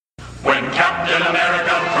Captain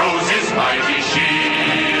America throws his mighty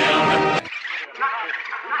shield.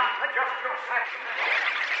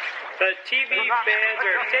 The TV fans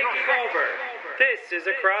are taking over. This is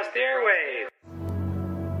Across the Airwaves.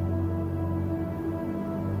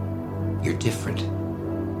 You're different.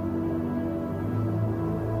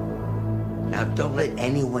 Now, don't let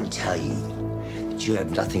anyone tell you that you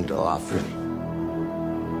have nothing to offer.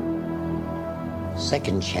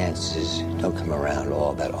 Second chances don't come around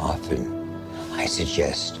all that often. I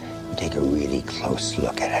suggest you take a really close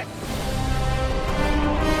look at it.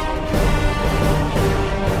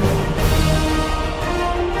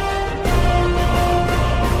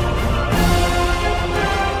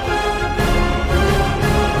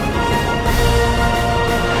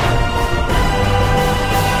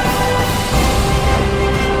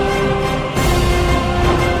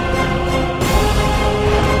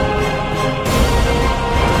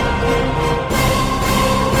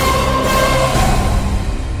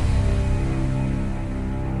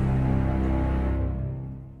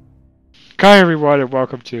 Hi everyone, and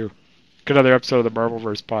welcome to another episode of the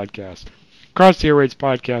Marvelverse podcast. Across the Airwaves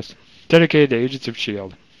podcast, dedicated to Agents of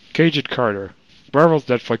S.H.I.E.L.D., Agent Carter, Marvel's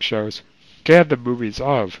Netflix shows, and the movies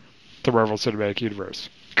of the Marvel Cinematic Universe.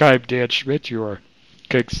 I'm Dan Schmidt, your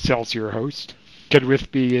Excelsior host. And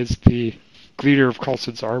with me is the leader of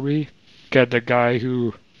Coulson's army, and the guy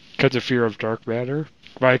who has a fear of dark matter,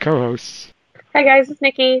 my co-hosts. Hi guys, it's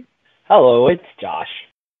Nikki. Hello, it's Josh.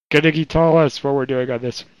 Can Nikki tell us what we're doing on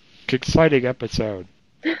this exciting episode?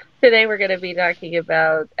 Today we're going to be talking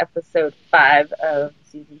about episode 5 of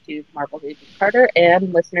season 2 of Marvel's Agent Carter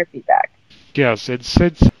and listener feedback. Yes, and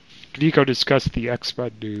since Nico discussed the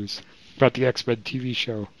X-Men news about the X-Men TV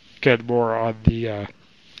show, and more on the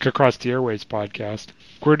Across the Airwaves podcast,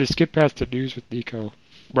 we're going to skip past the news with Nico,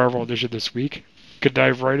 Marvel edition this week, and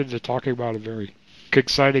dive right into talking about a very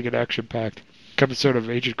exciting and action-packed episode of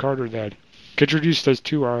Agent Carter that introduced us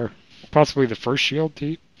to our possibly the first S.H.I.E.L.D.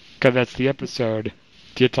 team. And that's the episode,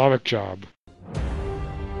 The Atomic Job.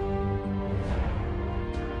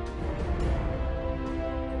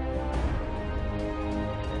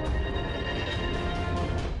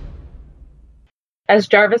 As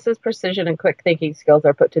Jarvis's precision and quick thinking skills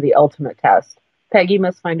are put to the ultimate test, Peggy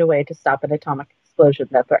must find a way to stop an atomic explosion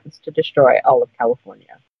that threatens to destroy all of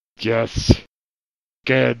California. Yes.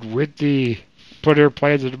 And Whitney put her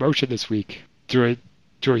plans into motion this week to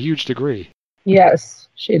a huge degree. Yes,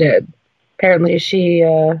 she did. Apparently she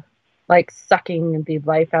likes sucking the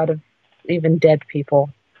life out of even dead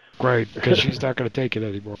people. Right, because she's not going to take it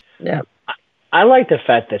anymore. Yeah. I like the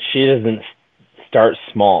fact that she doesn't start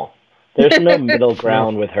small. There's no middle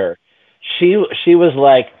ground with her. She was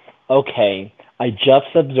like, okay, I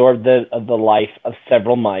just absorbed the life of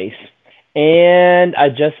several mice, and I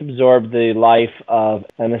just absorbed the life of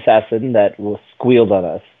an assassin that was squealed on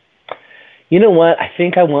us. You know what? I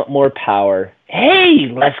think I want more power. Hey,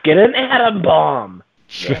 let's get an atom bomb.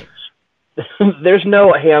 There's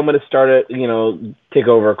no, hey, I'm going to start take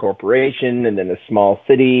over a corporation and then a small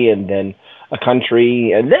city and then a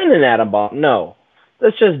country and then an atom bomb. No,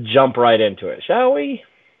 let's just jump right into it, shall we?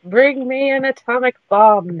 Bring me an atomic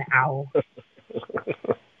bomb now.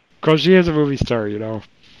 Because she is a movie star, you know.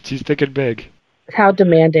 She's thinking big. How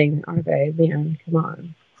demanding are they, man? Come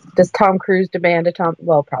on. Does Tom Cruise demand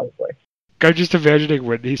Well, probably. I'm just imagining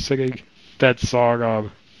Whitney singing that song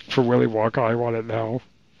for Willy Wonka, I Want It Now.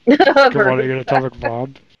 Wanting an atomic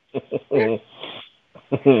bomb.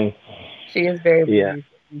 She is very Yeah.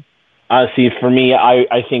 See, for me,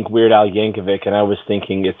 I think Weird Al Yankovic, and I was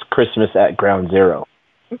thinking it's Christmas at Ground Zero.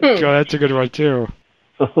 Oh, that's a good one, too.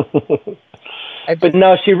 But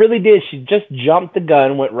no, she really did. She just jumped the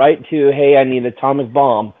gun, went right to, hey, I need an atomic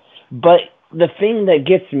bomb. But the thing that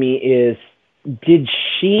gets me is, did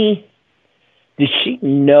she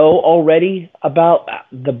know already about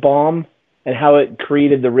the bomb and how it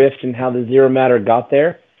created the rift and how the zero matter got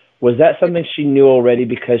there? Was that something she knew already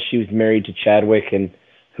because she was married to Chadwick and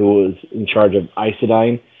who was in charge of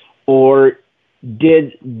Isodyne? Or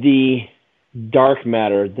did the dark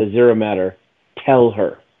matter, the zero matter, tell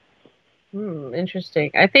her? Interesting.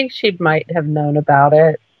 I think she might have known about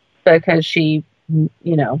it because she,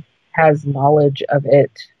 has knowledge of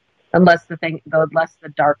it. Unless the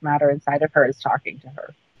dark matter inside of her is talking to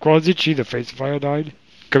her. Well, isn't she the face of Iodine?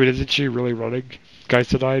 I mean, isn't she really running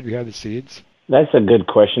Iodine behind the scenes? That's a good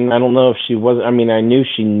question. I don't know if she was. I mean, I knew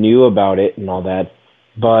she knew about it and all that,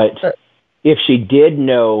 but if she did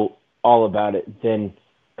know all about it, then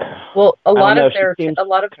well, a lot of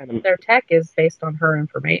their tech is based on her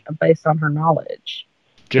information, based on her knowledge.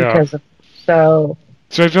 Yeah. So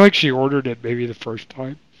I feel like she ordered it maybe the first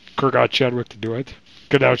time. Or got Chadwick to do it.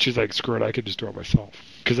 Because now she's like, screw it, I can just do it myself.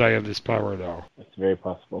 Because I have this power now. It's very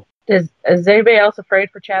possible. Is anybody else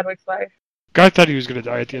afraid for Chadwick's life? I thought he was going to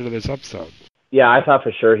die at the end of this episode. Yeah, I thought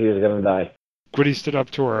for sure he was going to die. When he stood up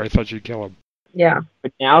to her, I thought she'd kill him. Yeah.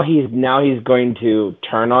 But now he's going to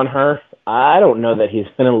turn on her. I don't know that he's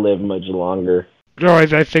going to live much longer. No,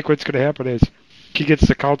 I think what's going to happen is he gets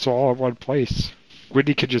the council all in one place.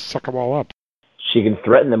 Whitney can just suck them all up. She can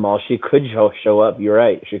threaten them all. She could show up. You're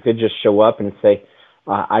right. She could just show up and say,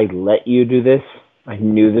 I let you do this. I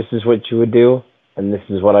knew this is what you would do, and this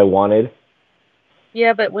is what I wanted.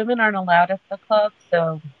 Yeah, but women aren't allowed at the club,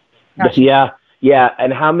 so... Yeah,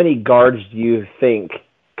 and how many guards do you think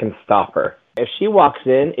can stop her? If she walks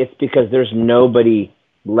in, it's because there's nobody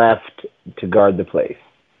left to guard the place.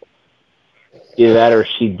 Either that or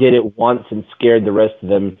she did it once and scared the rest of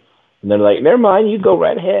them, and they're like, never mind, you go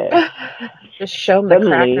right ahead. Just show them the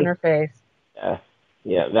crack in her face.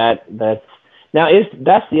 Yeah, that's... Now,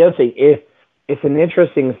 that's the other thing. It's an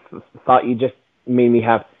interesting thought you just made me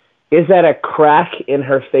have. Is that a crack in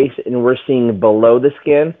her face and we're seeing below the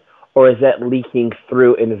skin? Or is that leaking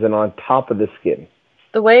through and is it on top of the skin?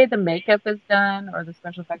 The way the makeup is done or the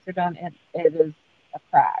special effects are done, it is a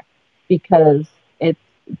crack. Because it's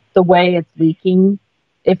the way it's leaking.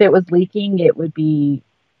 If it was leaking, it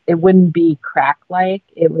wouldn't be crack-like.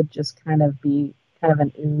 It would just kind of be kind of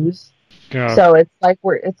an ooze. Yeah. So it's like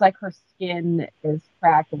her skin is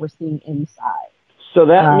cracked and we're seeing inside. So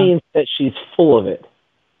that means that she's full of it.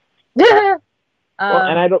 Well,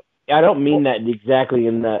 and I don't mean that exactly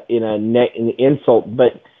in the insult,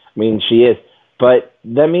 but I mean she is. But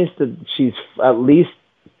that means that she's at least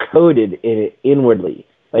coated in it inwardly.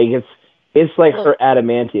 Like it's like her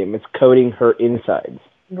adamantium. It's coating her insides.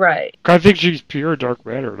 Right. I think she's pure dark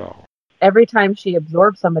matter now. Every time she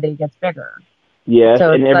absorbs somebody, it gets bigger. Yes,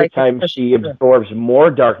 So and every time she through. absorbs more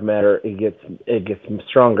dark matter, it gets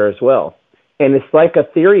stronger as well. And it's like a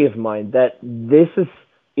theory of mine that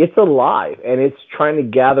it's alive and it's trying to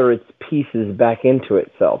gather its pieces back into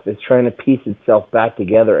itself. It's trying to piece itself back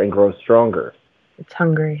together and grow stronger. It's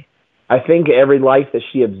hungry. I think every life that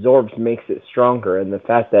she absorbs makes it stronger, and the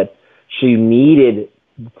fact that she needed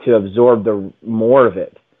to absorb more of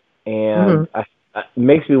it, and it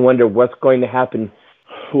makes me wonder what's going to happen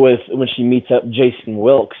when she meets up Jason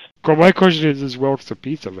Wilkes. Well, my question is Wilkes a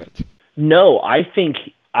piece of it? No, I think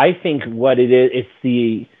what it is,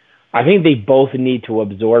 I think they both need to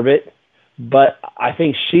absorb it, but I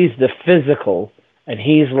think she's the physical and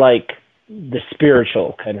he's like the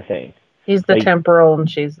spiritual kind of thing. He's the temporal and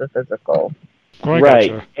she's the physical. Well,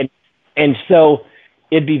 right. Gotcha. And so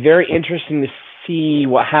it'd be very interesting to see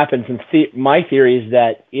what happens. And my theory is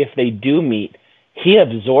that if they do meet, he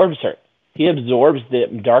absorbs her. He absorbs the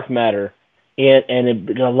dark matter, and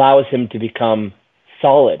it allows him to become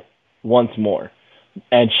solid once more.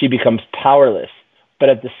 And she becomes powerless. But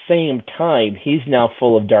at the same time, he's now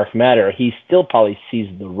full of dark matter. He still probably sees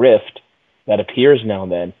the rift that appears now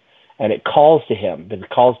and then, and it calls to him, but it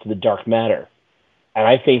calls to the dark matter. And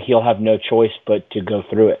I think he'll have no choice but to go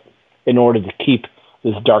through it in order to keep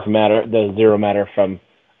this dark matter, the zero matter, from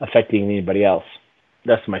affecting anybody else.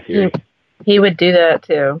 That's my theory. He would do that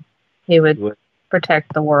too. He would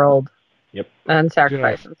protect the world. Yep. And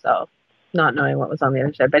sacrifice himself, not knowing what was on the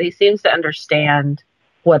other side. But he seems to understand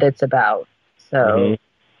what it's about. So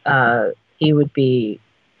he would be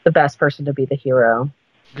the best person to be the hero.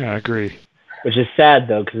 Yeah, I agree. Which is sad,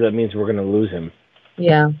 though, because that means we're going to lose him.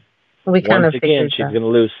 Yeah. We kind Once of again, figured she's that. going to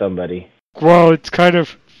lose somebody. Well, it's kind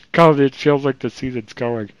of it feels like the season's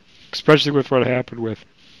going, especially with what happened with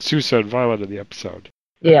Sousa and Violet in the episode.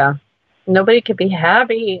 Yeah. Nobody could be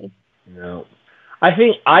happy. No.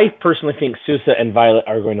 I personally think Sousa and Violet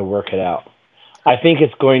are going to work it out. I think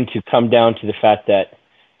it's going to come down to the fact that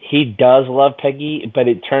he does love Peggy, but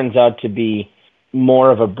it turns out to be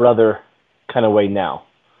more of a brother kind of way now.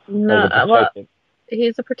 No, well,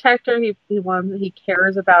 he's a protector. He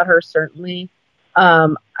cares about her, certainly.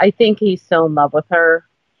 I think he's still in love with her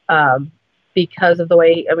because of the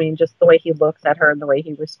way, just the way he looks at her and the way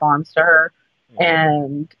he responds to her. Mm-hmm.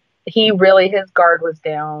 And his guard was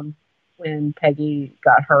down when Peggy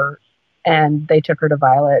got hurt and they took her to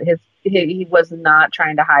Violet. He was not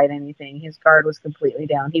trying to hide anything. His guard was completely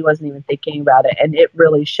down. He wasn't even thinking about it, and it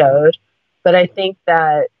really showed. But I think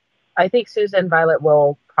Susan and Violet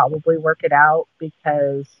will probably work it out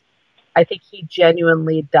because I think he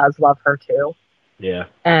genuinely does love her too. Yeah.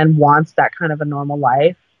 And wants that kind of a normal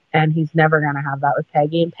life, and he's never going to have that with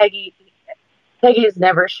Peggy. And Peggy's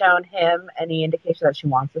never shown him any indication that she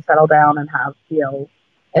wants to settle down and have,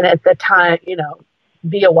 and at the time,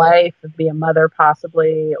 be a wife, be a mother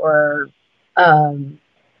possibly, or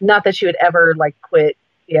not that she would ever quit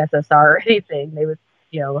USSR or anything. They would,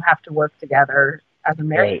 have to work together as a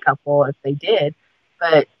married couple if they did.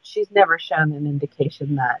 But she's never shown an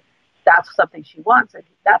indication that that's something she wants. And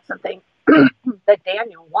that's something that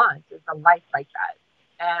Daniel wants, is a life like that.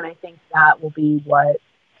 And I think that will be what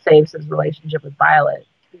saves his relationship with Violet,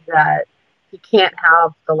 is that he can't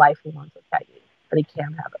have the life he wants with Peggy, but he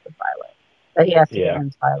can have it with Violet. But he has to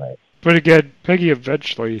convince Violet. But again, Peggy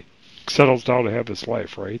eventually settles down to have this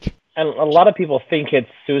life, right? And a lot of people think it's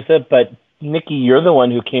Sousa, but Nikki, you're the one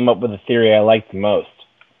who came up with the theory I liked the most.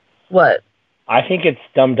 What? I think it's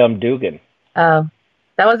Dum Dum Dugan. Oh,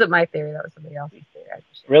 that wasn't my theory. That was somebody else's theory.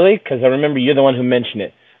 Really? Because I remember you're the one who mentioned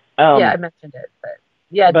it. Yeah, I mentioned it. But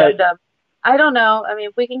yeah, Dum Dum. I don't know. I mean,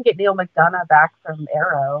 if we can get Neil McDonough back from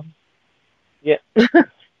Arrow. Yeah.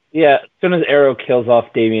 Yeah, as soon as Arrow kills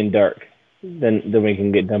off Damien Dark, then we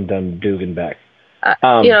can get Dum Dum Dugan back.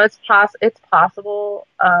 It's possible.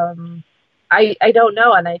 I don't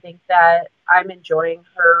know, and I think that I'm enjoying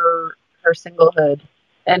her singlehood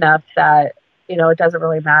enough that it doesn't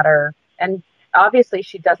really matter. And obviously,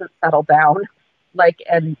 she doesn't settle down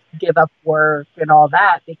and give up work and all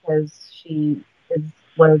that, because she is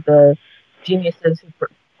one of the geniuses who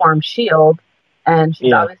formed Shield, and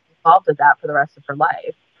she's obviously involved with that for the rest of her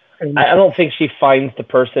life. Pretty much. I don't think she finds the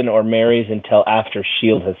person or marries until after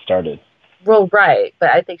Shield has started. Well, right, but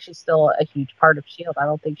I think she's still a huge part of Shield. I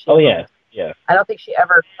don't think she. Yeah. I don't think she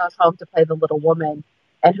ever goes home to play the little woman,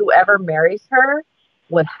 and whoever marries her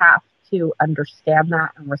would have to understand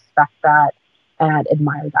that and respect that and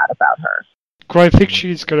admire that about her. Well, I think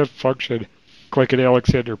she's going to function like an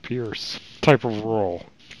Alexander Pierce type of role.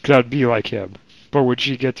 That'd be like him. But when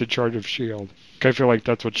she gets in charge of S.H.I.E.L.D., I feel like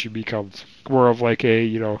that's what she becomes. More of like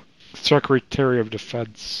a, Secretary of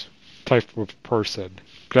Defense type of person.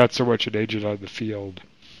 Not so much an agent on the field,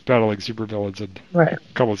 battling supervillains and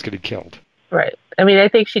couples getting killed. Right. I mean, I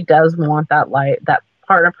think she does want that life. That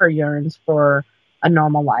part of her yearns for a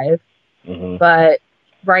normal life. Mm-hmm. But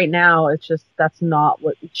right now, it's just that's not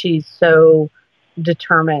what she's so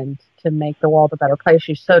determined to make the world a better place.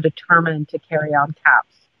 She's so determined to carry on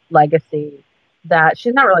Cap's legacy that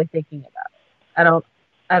she's not really thinking about it.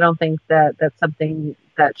 I don't think that that's something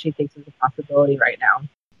that she thinks is a possibility right now.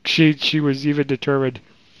 She was even so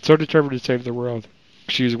determined to save the world,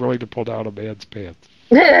 she was willing to pull down a man's pants.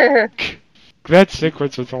 That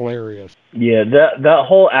sequence was hilarious. Yeah, that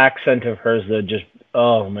whole accent of hers, though, just,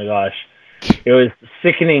 oh my gosh. It was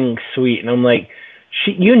sickening sweet. And I'm like,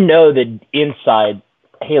 that inside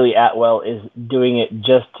Haley Atwell is doing it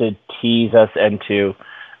just to tease us and to,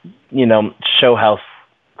 show how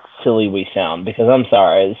silly we sound. Because I'm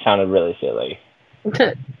sorry, it sounded really silly.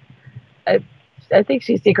 I think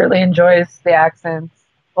she secretly enjoys the accents.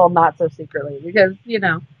 Well, not so secretly, because,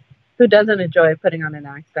 who doesn't enjoy putting on an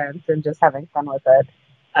accent and just having fun with it?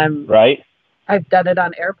 Right? I've done it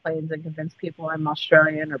on airplanes and convinced people I'm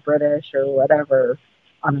Australian or British or whatever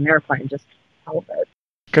on an airplane, just all of it.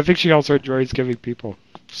 I think she also enjoys giving people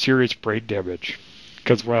serious brain damage.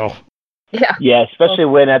 Because, Yeah. Yeah, especially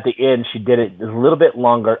when at the end she did it a little bit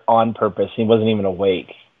longer on purpose. He wasn't even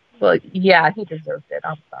awake. Well, yeah, he deserved it.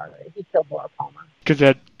 I'm sorry. He killed Laura Palmer. Because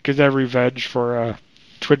that revenge for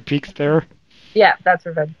Twin Peaks there? Yeah, that's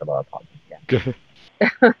revenge for Laura Palmer. Yeah.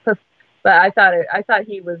 But I thought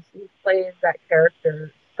he plays that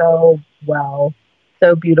character so well,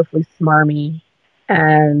 so beautifully smarmy,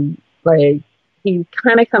 and he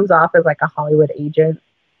kind of comes off as like a Hollywood agent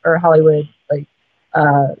or a Hollywood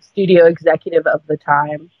studio executive of the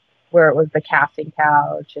time, where it was the casting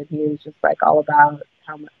couch, and he was just all about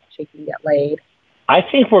how much he can get laid. I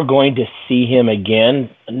think we're going to see him again,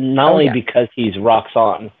 not only because he's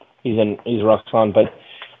Roxanne, he's Roxanne, but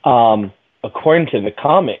according to the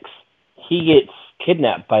comics, he gets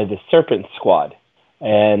kidnapped by the Serpent Squad,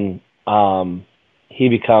 and he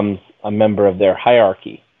becomes a member of their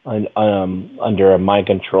hierarchy under a mind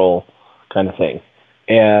control kind of thing,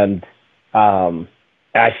 and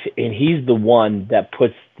he's the one that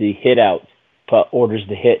puts the hit out, orders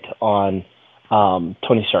the hit on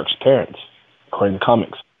Tony Stark's parents, according to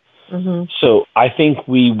comics. Mm-hmm. So I think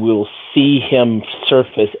we will see him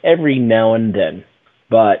surface every now and then,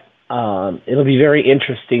 but it'll be very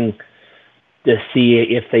interesting to see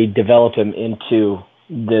if they develop him into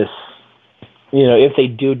this, if they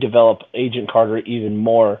do develop Agent Carter even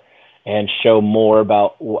more and show more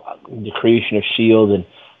about the creation of S.H.I.E.L.D. and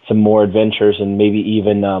some more adventures, and maybe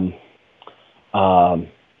even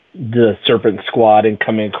the Serpent Squad and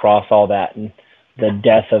coming across all that, and the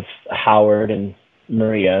death of Howard and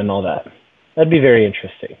Maria and all that. That'd be very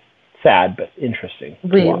interesting. Sad, but interesting.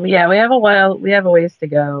 We have a ways to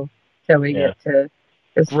go till we get to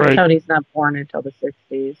Because Right. Tony's not born until the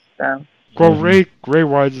 60s, so Well, Ray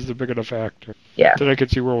Wise is a big enough actor yeah. that I can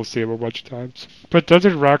see where we'll see him a bunch of times. But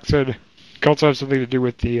doesn't Roxanne also have something to do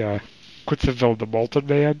with the, what's the film, The Molten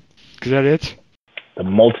Man? Is that it? The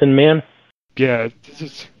Molten Man? Yeah, this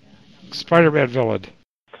is Spider-Man villain.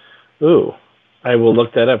 Ooh. I will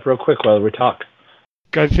look that up real quick while we talk.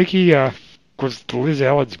 I think he, was Liz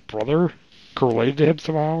Allen's brother, correlated to him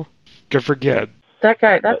somehow. I forget. That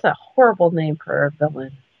guy, that's a horrible name for a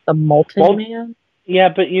villain. The Molten Man? Yeah,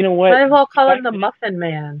 but you know what? Might as well call him the Muffin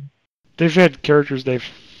Man. They've had characters named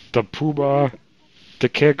the Puma, the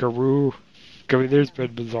Kangaroo. I mean, there's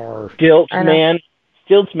been bizarre. Stiltsman.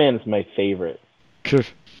 Stiltsman is my favorite.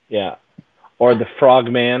 Yeah. Or the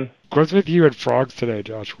Frogman. What's with you and frogs today,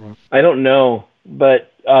 Joshua? I don't know,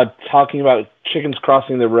 but talking about chickens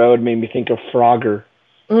crossing the road made me think of Frogger.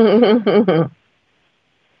 I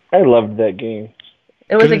loved that game.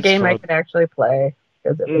 It was a It's game I fun. could actually play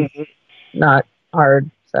because it was not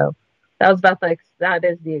hard. So that was about that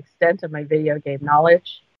is the extent of my video game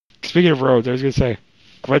knowledge. Speaking of roads, I was going to say,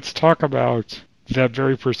 let's talk about that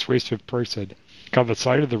very persuasive person on the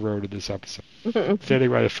side of the road in this episode.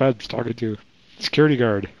 Standing by the fence talking to security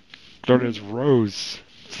guard known as Rose,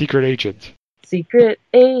 secret agent. Secret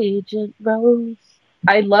Agent Rose.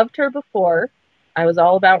 I loved her before. I was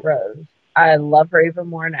all about Rose. I love her even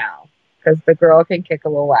more now because the girl can kick a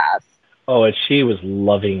little ass. Oh, and she was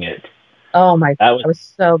loving it. Oh my That god, was- I was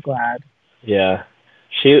so glad. Yeah.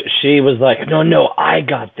 She was like, no, I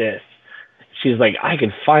got this. She's like, I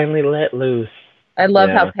can finally let loose. I love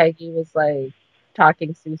Yeah. how Peggy was like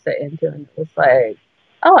talking Sousa into it. And it was like,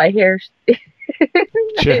 oh, I hear.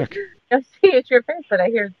 Jack. I see it's your face, but I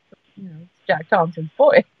hear, it's Jack Thompson's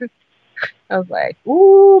voice. I was like,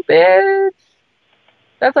 ooh, bitch.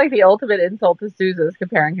 That's like the ultimate insult to Sousa is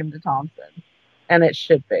comparing him to Thompson. And it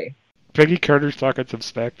should be. Peggy Carter's talking some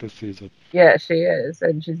smack this season. Yeah, she is.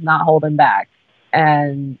 And she's not holding back.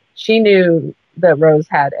 And she knew that Rose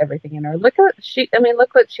had everything in her. Look what she's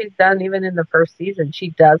done even in the first season. She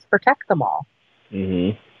does protect them all.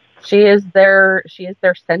 Mm-hmm. She is their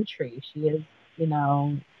sentry. She is,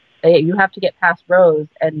 you have to get past Rose,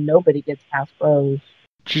 and nobody gets past Rose.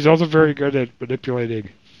 She's also very good at manipulating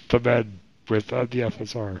the men with the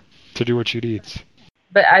FSR to do what she needs.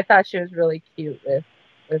 But I thought she was really cute with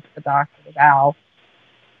the doctor, with Al,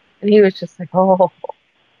 and he was just like, oh,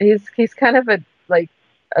 he's kind of a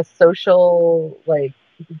social, like,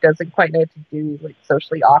 he doesn't quite know what to do. He's like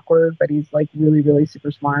socially awkward, but he's like really, really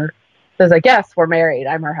super smart. So he's like, yes, we're married.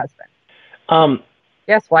 I'm her husband.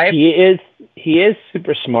 Yes, wife. He is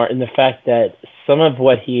super smart in the fact that some of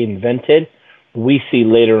what he invented we see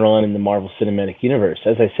later on in the Marvel Cinematic Universe.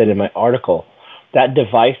 As I said in my article, that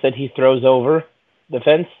device that he throws over the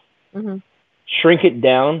fence, shrink it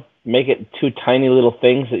down, make it two tiny little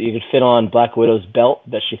things that you could fit on Black Widow's belt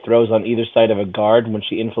that she throws on either side of a guard when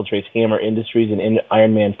she infiltrates Hammer Industries in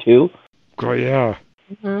Iron Man 2. Oh, yeah.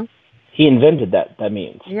 He invented that, that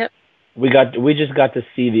means. Yep. We just got to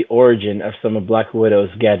see the origin of some of Black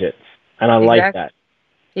Widow's gadgets, and I like that.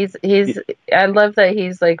 I love that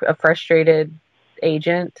he's like a frustrated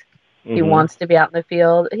agent. He wants to be out in the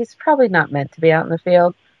field. He's probably not meant to be out in the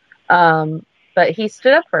field. But he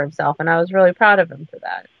stood up for himself, and I was really proud of him for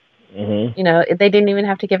that. They didn't even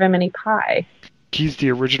have to give him any pie. He's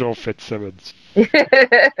the original Fitzsimmons.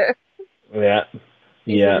 Yeah.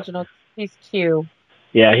 Original. He's Q.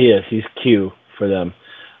 Yeah, he is. He's Q for them.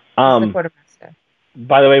 He's the quartermaster.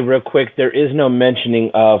 By the way, real quick, there is no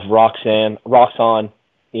mentioning of Roxanne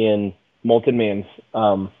in Molten Man's.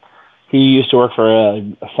 He used to work for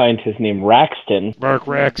a scientist named Raxton. Mark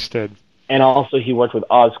Raxton. And also he worked with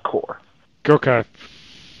Oscorp. Okay.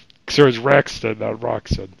 So it's Raxton, not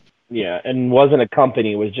Roxanne. Yeah, and wasn't a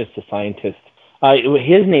company, was just a scientist.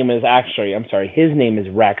 His name is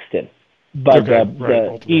Raxton.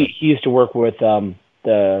 But he used to work with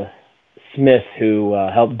the Smith who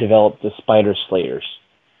helped develop the Spider Slayers.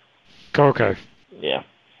 Okay. Yeah.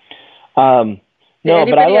 Did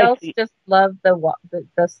anybody else just love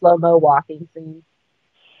the slow-mo walking scene?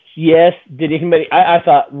 Yes. Did anybody? I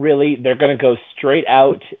thought, really, they're going to go straight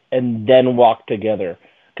out and then walk together.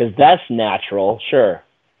 Because that's natural, sure.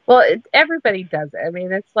 Well, everybody does it. I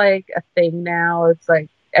mean, it's like a thing now. It's like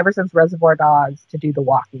ever since Reservoir Dogs to do the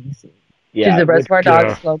walking scene. Yeah, do the Reservoir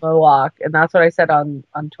Dogs slow-mo walk. And that's what I said on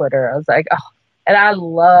Twitter. I was like, oh. And I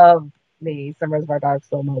love me some Reservoir Dogs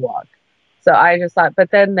slow-mo walk. So I just thought, but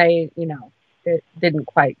then they, it didn't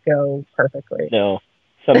quite go perfectly. No.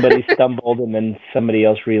 Somebody stumbled and then somebody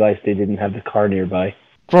else realized they didn't have the car nearby.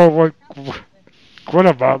 Well, what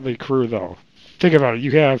a motley crew, though. Think about it.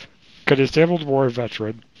 You have a disabled war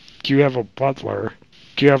veteran. You have a butler.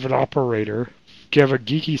 you have an operator, you have a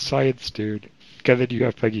geeky science dude, and then you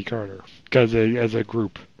have Peggy Carter as a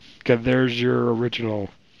group. Okay, there's your original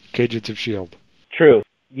Agents of S.H.I.E.L.D. True.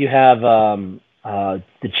 You have the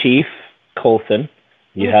Chief, Coulson.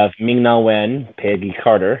 You have Ming-Na Wen, Peggy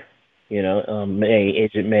Carter. May,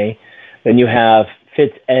 Agent May. Then you have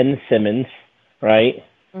Fitz N. Simmons, right?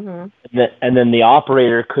 Mm-hmm. And then the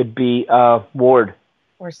operator could be Ward.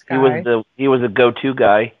 Or Sky. He was a go-to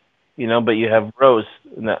guy, but you have Rose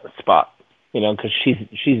in that spot, because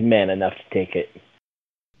she's man enough to take it.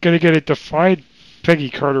 Gonna get it defined Peggy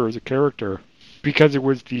Carter as a character because it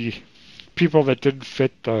was the people that didn't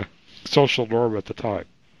fit the social norm at the time.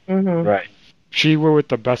 Mm-hmm. Right. She went with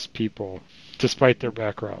the best people, despite their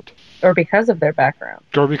background. Or because of their background.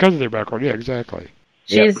 Or because of their background, yeah, exactly.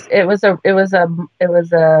 It was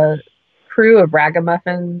a crew of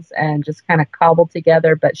ragamuffins and just kind of cobbled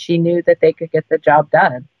together, but she knew that they could get the job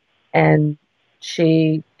done, and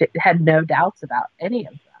she had no doubts about any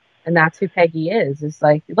of them. And that's who Peggy is. It's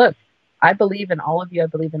like, look, I believe in all of you. I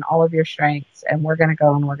believe in all of your strengths, and we're going to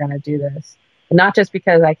go and we're going to do this. And not just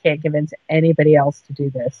because I can't convince anybody else to do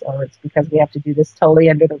this, or it's because we have to do this totally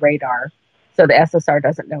under the radar, so the SSR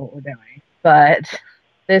doesn't know what we're doing. But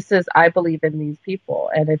this is, I believe in these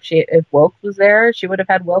people. And if Wilkes was there, she would have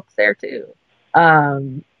had Wilkes there too,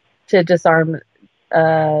 to disarm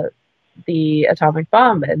the atomic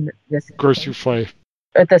bomb. And this souffle.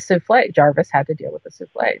 At the souffle, Jarvis had to deal with the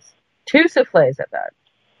souffles. 2 souffles at that.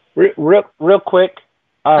 Real quick,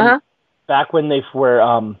 back when they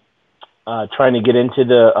were trying to get into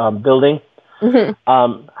the building,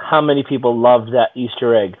 how many people loved that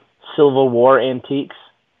Easter egg? Civil War antiques?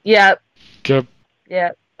 Yep. Yep.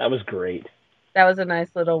 Yep. That was great. That was a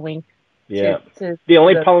nice little wink. Yeah. The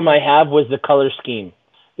only problem I have was the color scheme.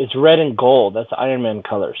 It's red and gold. That's Iron Man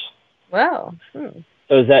colors. Well. So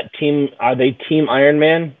is that team? Are they Team Iron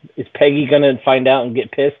Man? Is Peggy gonna find out and get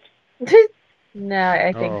pissed? No,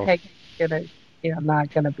 I think Peggy's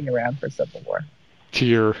not gonna be around for Civil War.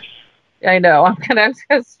 Tear. I know. I'm gonna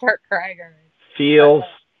start crying already. Feels.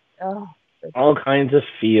 All kinds of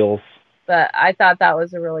feels. But I thought that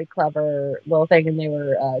was a really clever little thing, and they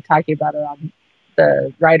were talking about it on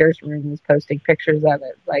the writers' room, was posting pictures of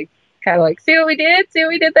it, like kind of like, see what we did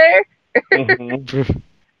there.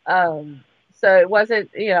 Mm-hmm. So it wasn't,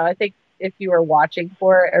 I think if you were watching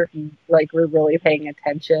for it, or if you were really paying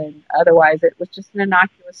attention, otherwise it was just an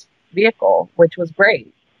innocuous vehicle, which was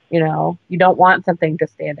great. You don't want something to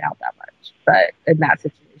stand out that much, but in that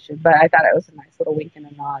situation. But I thought it was a nice little wink and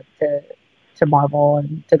a nod to Marvel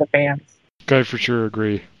and to the fans. I for sure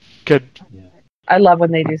agree. Good. Yeah. I love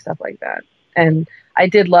when they do stuff like that. And I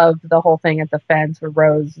did love the whole thing at the fence where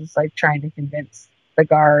Rose is trying to convince the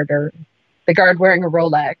guard wearing a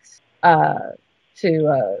Rolex that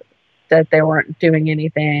they weren't doing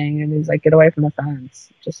anything, and he's like, get away from the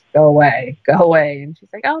fence, just go away. And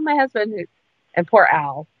she's like, oh, my husband. And poor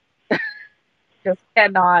Al just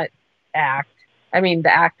cannot act. I mean,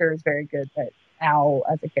 the actor is very good, but Al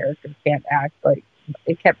as a character can't act.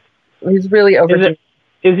 He's really overdoing.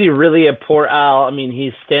 Is he really a poor Al? I mean,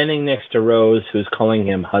 he's standing next to Rose, who's calling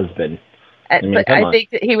him husband. I think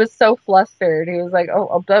that he was so flustered. He was like,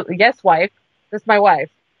 oh, yes, wife. This is my wife.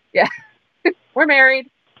 Yeah. We're married.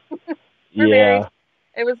 We're married.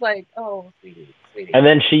 It was like, oh, sweetie. And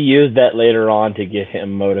then she used that later on to get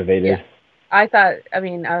him motivated. Yeah. I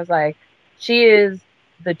was like, she is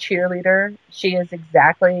the cheerleader. She is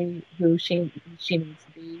exactly who she needs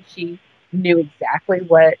to be. She knew exactly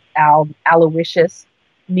what Aloysius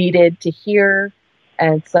needed to hear.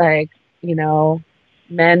 And it's like,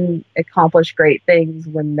 men accomplish great things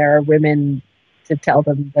when there are women to tell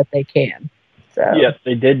them that they can. So yes,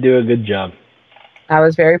 they did do a good job. I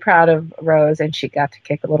was very proud of Rose, and she got to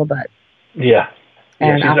kick a little butt. Yeah.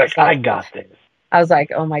 And she's like, I got this. I was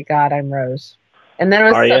like, oh my God, I'm Rose. And then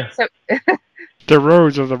it was the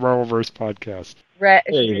Rose of the Marvelverse podcast. There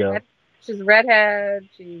you go. She's a redhead,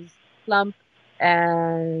 she's plump,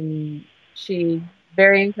 and she's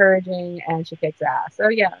very encouraging, and she kicks ass. So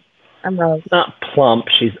yeah, I'm Rose. Not plump,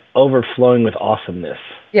 she's overflowing with awesomeness.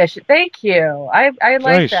 Yeah, thank you. I like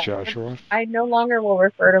nice, that. Joshua. I no longer will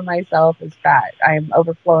refer to myself as fat. I am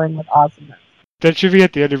overflowing with awesomeness. That should be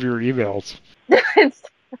at the end of your emails. Instead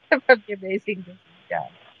of the amazing. Yeah.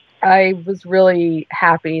 I was really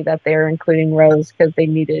happy that they're including Rose because they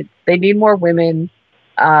need more women,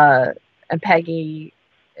 and Peggy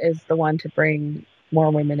is the one to bring more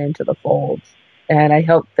women into the fold. And I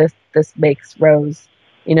hope this makes Rose,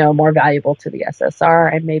 more valuable to the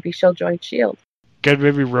SSR, and maybe she'll join S.H.I.E.L.D. Again,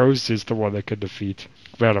 maybe Rose is the one that could defeat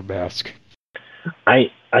Madam Mask.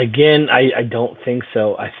 I don't think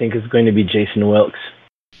so. I think it's going to be Jason Wilkes.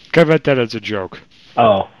 I meant that as a joke.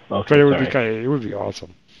 Oh, okay. But it would sorry. be it would be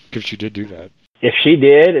awesome if she did do that. If she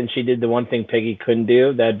did, and she did the one thing Peggy couldn't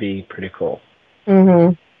do, that'd be pretty cool.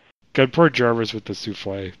 Mm-hmm. God, poor Jarvis with the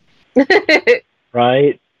souffle.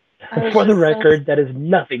 Right? For the just record, that is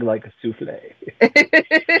nothing like a souffle.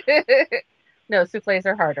 No, souffles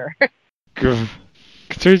are harder. As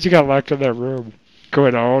soon as he got locked in that room,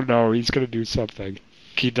 going, oh no, he's gonna do something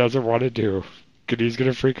he doesn't want to do, and he's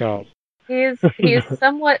gonna freak out. He is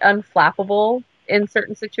somewhat unflappable in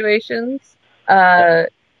certain situations,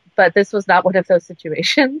 but this was not one of those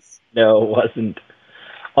situations. No, it wasn't.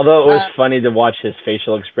 Although it was funny to watch his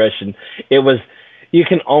facial expression. It was, you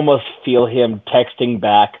can almost feel him texting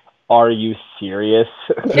back, "Are you serious?"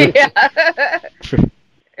 Yeah.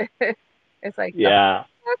 It's like, yeah.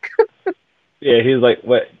 Yeah, he's like,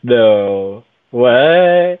 "What? No.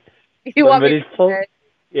 What? You want me to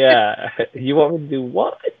Yeah. You want me to do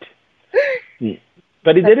what?"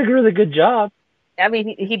 But he did a really good job. I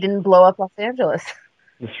mean, he didn't blow up Los Angeles.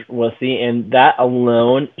 Well, see, and that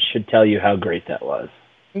alone should tell you how great that was.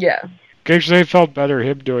 Yeah. Actually, I felt better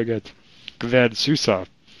him doing it than Sousa,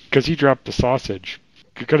 because he dropped the sausage.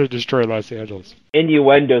 He could have destroyed Los Angeles.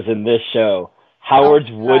 Innuendos in this show.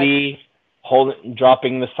 Howard's Woody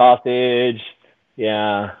dropping the sausage.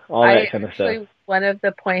 Yeah, all that kind of stuff. One of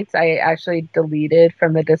the points I actually deleted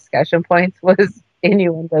from the discussion points was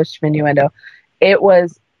innuendo, schminuendo. It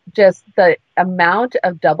was just the amount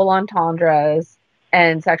of double entendres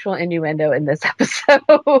and sexual innuendo in this episode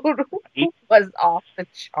was off the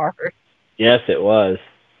chart. Yes, it was.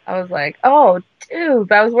 I was like, oh, dude.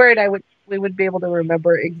 But I was worried we would be able to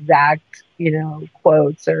remember exact,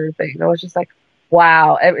 quotes or things. I was just like,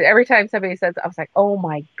 wow. Every time somebody says, I was like, oh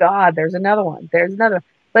my God, there's another one. There's another one.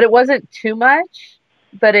 But it wasn't too much.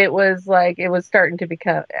 But it was like, it was starting to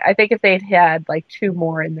become, I think if they'd had like two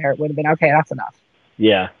more in there, it would have been, okay, that's enough.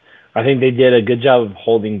 Yeah. I think they did a good job of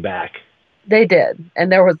holding back. They did.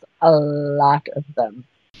 And there was a lot of them.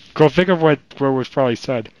 Go think of what was probably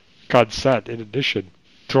got said in addition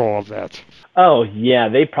to all of that. Oh, yeah.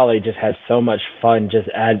 They probably just had so much fun just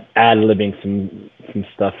ad-libbing some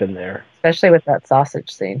stuff in there. Especially with that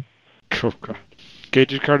sausage scene. Oh, God.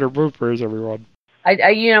 Gage and Carter bloopers, everyone.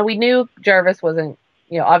 We knew Jarvis wasn't,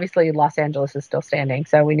 obviously Los Angeles is still standing,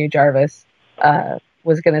 so we knew Jarvis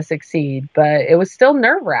was going to succeed, but it was still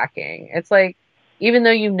nerve-wracking. It's like, even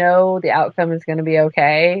though the outcome is going to be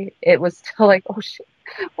okay, it was still like, oh shit,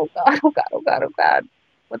 oh God, oh God, oh God, oh God.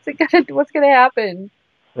 What's going to happen?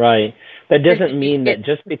 Right. That doesn't mean that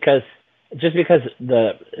just because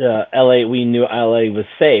the LA, we knew LA was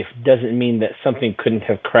safe, doesn't mean that something couldn't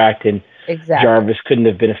have cracked and exactly. Jarvis couldn't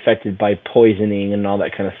have been affected by poisoning and all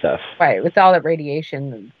that kind of stuff. Right. With all that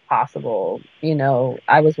radiation possible,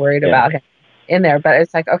 I was worried about him in there, but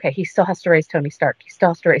it's like, okay, he still has to raise Tony Stark.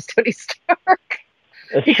 That's true.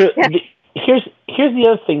 Here's the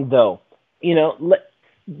other thing, though.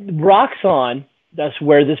 Roxxon, that's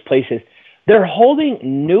where this place is. They're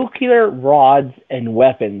holding nuclear rods and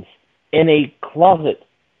weapons in a closet.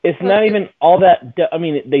 It's not even all that.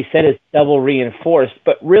 They said it's double reinforced,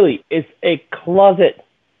 but really, it's a closet.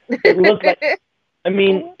 It looks like.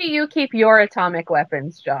 Where do you keep your atomic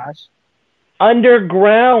weapons, Josh?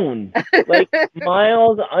 Underground, like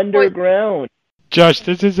miles underground. Josh,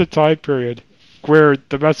 this is a time period where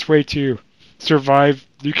the best way to survive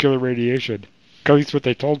nuclear radiation, at least what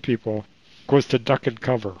they told people, was to duck and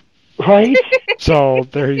cover. Right? So,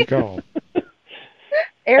 there you go.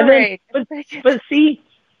 Air raid.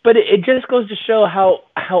 But it just goes to show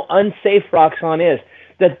how unsafe Roxxon is.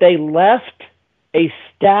 That they left a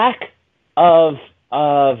stack of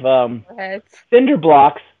cinder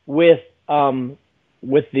blocks with the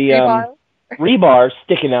rebar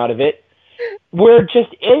sticking out of it, where just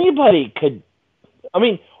anybody could.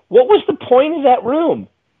 What was the point of that room?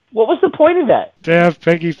 What was the point of that? To have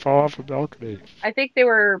Peggy fall off a balcony. I think they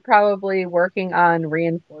were probably working on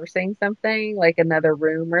reinforcing something, like another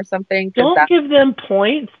room or something. Don't give them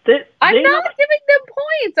points. I'm not giving them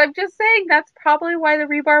points. I'm just saying that's probably why the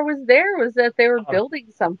rebar was there, was that they were building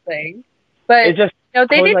something. But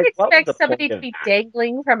they didn't expect somebody to be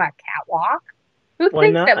dangling from a catwalk. Who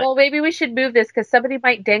thinks that, well, maybe we should move this because somebody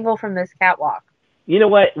might dangle from this catwalk? You know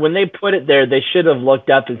what? When they put it there, they should have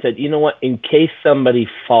looked up and said, you know what? In case somebody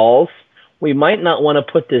falls, we might not want to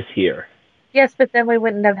put this here. Yes, but then we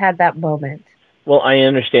wouldn't have had that moment. Well, I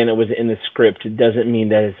understand it was in the script. It doesn't mean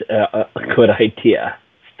that it's a good idea.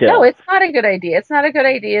 Still. No, it's not a good idea. It's not a good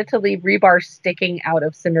idea to leave rebar sticking out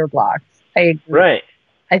of cinder blocks. I agree. Right.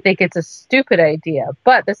 I think it's a stupid idea.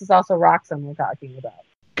 But this is also Roxxon we're talking about.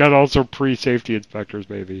 Got also pre-safety inspectors,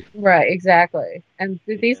 maybe. Right, exactly. And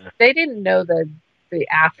they didn't know the the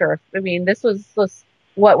after. I mean, this was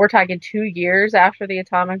what we're talking 2 years after the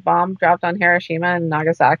atomic bomb dropped on Hiroshima and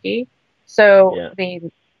Nagasaki. So, Yeah. I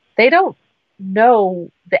mean, they don't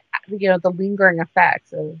know the lingering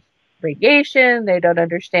effects of radiation. They don't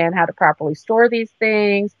understand how to properly store these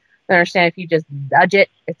things. They understand if you just nudge it,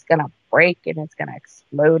 it's going to break and it's going to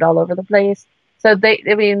explode all over the place. So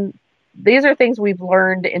these are things we've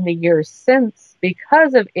learned in the years since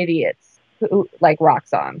because of idiots who, like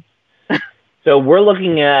Roxxon. So we're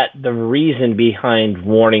looking at the reason behind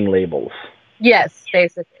warning labels. Yes,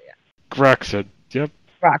 basically. Yeah. Roxxon. Yep.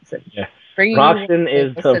 Roxxon. Yeah. Bringing Roxxon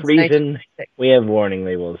is the since reason 1996. we have warning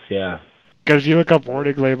labels, yeah. Because if you look up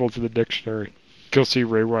warning labels in the dictionary, you'll see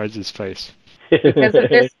Ray Wise's face. Because of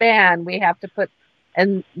this ban, we have to put,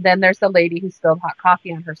 and then there's the lady who spilled hot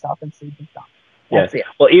coffee on herself and sued the song. That's it.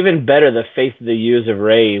 Well, even better, the face of the use of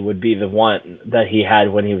Ray would be the one that he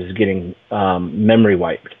had when he was getting memory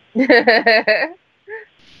wiped. I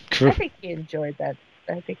think he enjoyed that.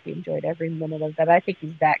 I think he enjoyed every minute of that. I think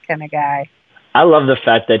he's that kind of guy. I love the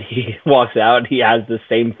fact that he walks out and he has the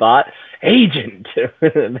same thought, agent.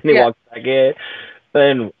 Then he walks back in,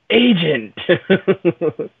 then agent.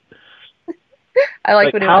 I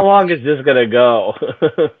like when how long is this gonna go?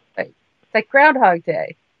 It's like Groundhog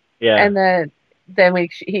Day. Yeah. And then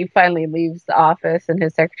he finally leaves the office, and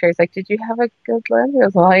his secretary's like, "Did you have a good lunch?" He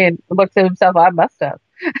goes, "Well," and looks at himself. I must have.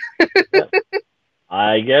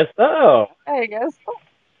 I guess so. I guess.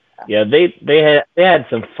 Yeah, they had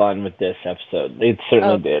some fun with this episode. They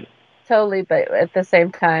certainly did. Totally, but at the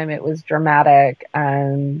same time, it was dramatic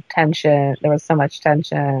and tension. There was so much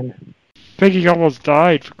tension. Peggy almost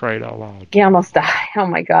died, for crying out loud. He almost died. Oh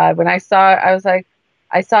my God! When I saw it, I was like,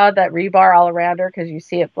 I saw that rebar all around her because you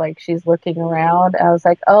see it like she's looking around. I was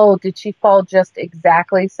like, oh, did she fall just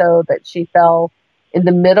exactly so that she fell in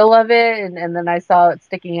the middle of it? And then I saw it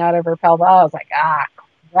sticking out of her pelvis. I was like,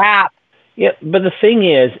 crap. Yeah, but the thing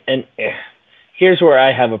is, and here's where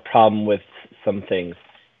I have a problem with some things,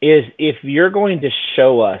 is if you're going to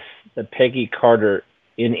show us that Peggy Carter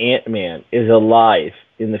in Ant-Man is alive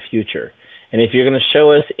in the future, and if you're going to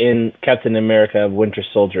show us in Captain America Winter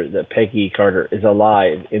Soldier that Peggy Carter is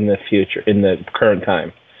alive in the future, in the current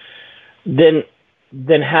time, then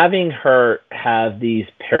having her have these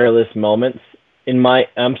perilous moments,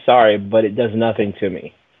 I'm sorry, but it does nothing to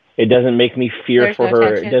me. It doesn't make me fear for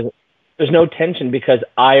her. Tension. It doesn't. There's no tension because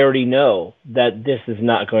I already know that this is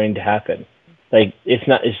not going to happen. Like, it's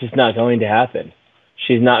just not going to happen.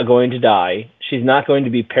 She's not going to die. She's not going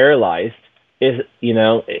to be paralyzed.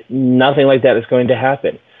 Nothing like that is going to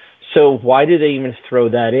happen. So why did they even throw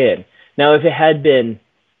that in? Now, if it had been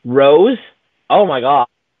Rose, oh my God.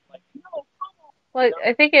 Well,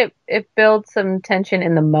 I think it builds some tension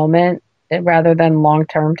in the moment rather than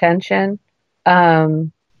long-term tension.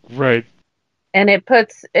 Right. And it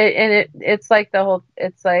puts it, and it's like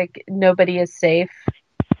it's like nobody is safe.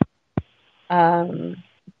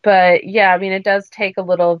 But yeah, I mean, it does take a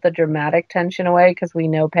little of the dramatic tension away because we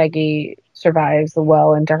know Peggy survives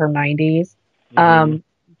well into her 90s.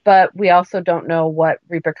 But we also don't know what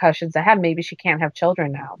repercussions it had. Maybe she can't have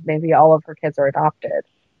children now. Maybe all of her kids are adopted,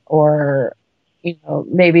 or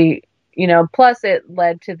maybe Plus, it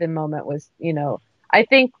led to the moment I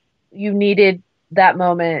think you needed that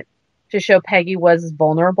moment to show Peggy was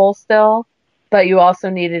vulnerable still, but you also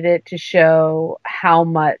needed it to show how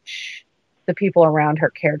much the people around her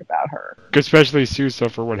cared about her. Especially Sousa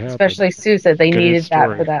for what happened. Especially Sousa. They needed that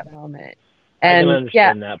story. for that moment. I And can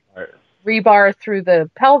understand that part. Rebar through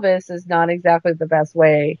the pelvis is not exactly the best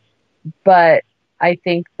way, but I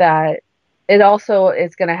think that it also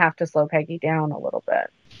is going to have to slow Peggy down a little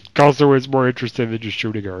bit. Also, it's more interesting than just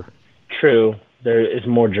shooting her. True. There is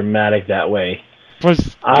more dramatic that way.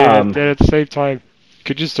 Plus, and at the same time,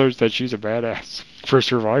 it just shows that she's a badass for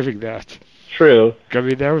surviving that. True. I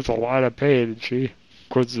mean, that was a lot of pain, and she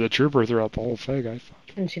was the trooper throughout the whole thing, I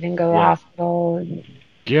thought. And she didn't go to the hospital.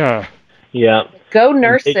 Yeah. Yeah. Go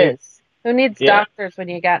nurses. Who needs doctors when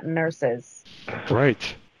you got nurses?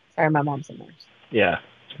 Right. Sorry, my mom's a nurse. Yeah.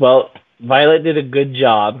 Well, Violet did a good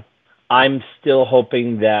job. I'm still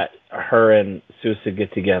hoping that her and Sousa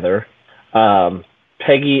get together.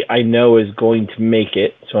 Peggy, I know, is going to make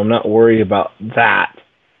it, so I'm not worried about that.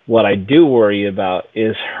 What I do worry about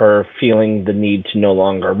is her feeling the need to no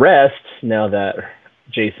longer rest now that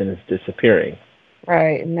Jason is disappearing.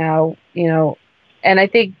 Right. Now, and I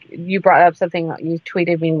think you brought up something, you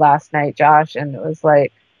tweeted me last night, Josh, and it was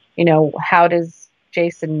like, how does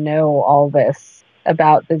Jason know all this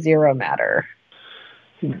about the Zero Matter?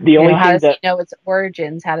 The only how thing does he know its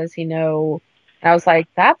origins? How does he know? And I was like,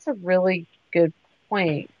 that's a really good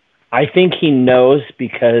point. I think he knows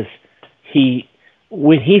because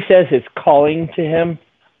when he says it's calling to him,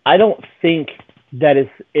 I don't think that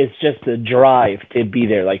it's just a drive to be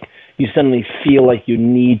there. Like you suddenly feel like you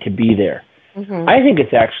need to be there. Mm-hmm. I think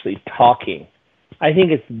it's actually talking. I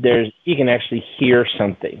think he can actually hear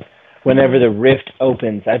something. Whenever the rift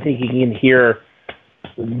opens, I think he can hear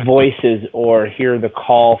voices or hear the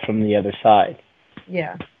call from the other side.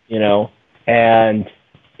 Yeah. You know, and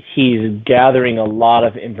he's gathering a lot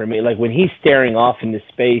of information. Like when he's staring off into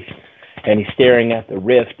space and he's staring at the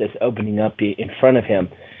rift that's opening up in front of him,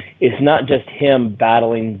 it's not just him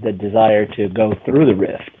battling the desire to go through the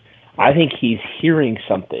rift. I think he's hearing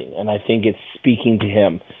something, and I think it's speaking to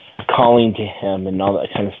him, calling to him, and all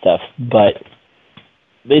that kind of stuff. But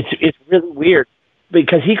it's really weird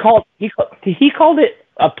because he called it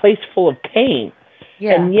a place full of pain,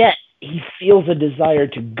 and yet he feels a desire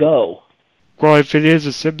to go. Well, if it is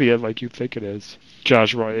a symbiote like you think it is,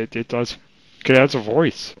 Joshua, it does. It has a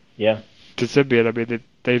voice. Yeah. To symbiote, I mean,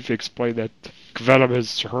 they've explained that Venom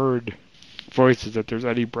has heard voices, that there's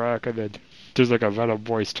Eddie Brock, and then there's like a Venom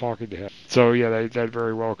voice talking to him. So yeah, that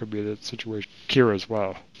very well could be the situation here as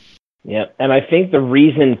well. Yeah, and I think the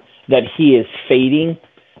reason that he is fading,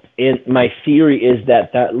 in my theory, is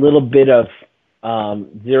that little bit of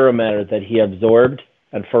zero matter that he absorbed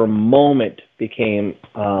and for a moment became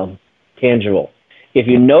tangible. If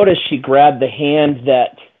you notice, she grabbed the hand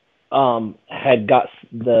that had got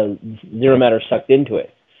the zero matter sucked into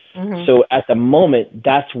it. Mm-hmm. So at the moment,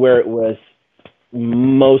 that's where it was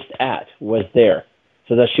most was there.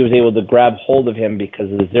 So that she was able to grab hold of him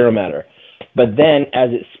because of the zero matter. But then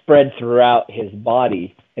as it spread throughout his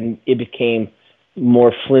body, and it became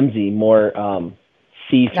more flimsy, more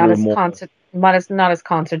see-through, not as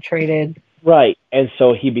concentrated. Right. And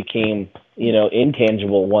so he became,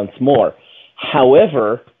 intangible once more.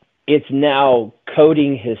 However, it's now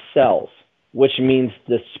coating his cells, which means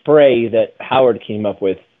the spray that Howard came up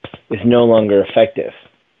with is no longer effective,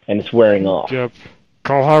 and it's wearing off. Yep.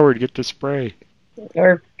 Call Howard, get the spray.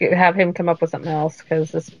 Or have him come up with something else,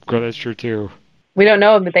 because that's true too. We don't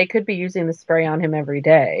know, but they could be using the spray on him every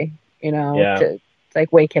day, to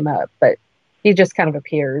like wake him up, but he just kind of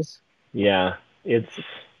appears. Yeah, it's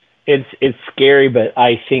scary, but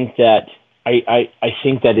I think that I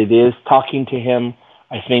think that it is talking to him.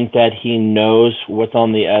 I think that he knows what's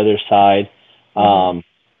on the other side.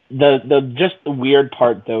 The weird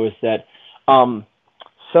part though is that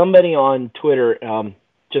somebody on Twitter,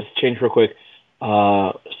 just change real quick,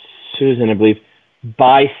 Susan, I believe,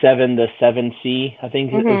 by7 the 7C, I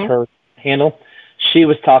think is her handle. She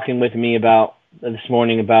was talking with me about this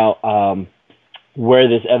morning about where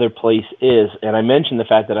this other place is, and I mentioned the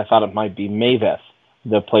fact that I thought it might be Maveth,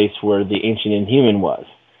 the place where the Ancient Inhuman was.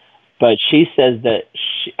 But she says that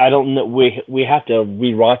I don't know. We have to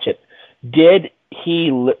rewatch it. Did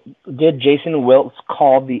Jason Wilkes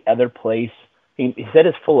call the other place? He said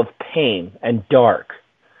it's full of pain and dark.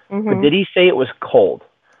 But did he say it was cold?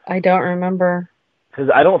 I don't remember. Because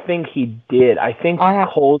I don't think he did. I think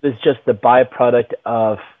cold is just the byproduct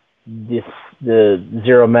of the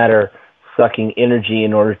zero matter sucking energy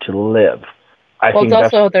in order to live. It's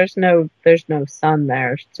also there's no sun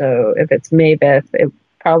there, so if it's Maveth, it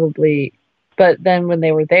probably. But then when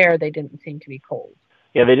they were there, they didn't seem to be cold.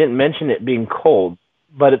 Yeah, they didn't mention it being cold,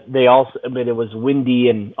 but it was windy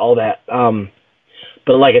and all that.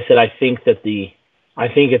 But like I said, I think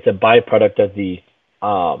it's a byproduct of the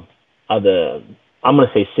I'm going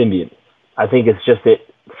to say symbiont. I think it's just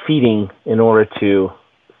it feeding in order to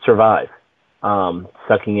survive,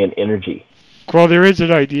 sucking in energy. Well, there is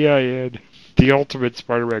an idea in the Ultimate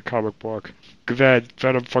Spider-Man comic book that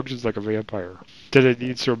Venom functions like a vampire, that it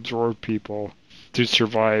needs to absorb people to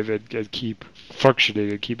survive and keep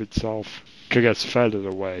functioning and keep itself, I guess, fed in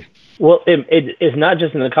a way. Well, it's not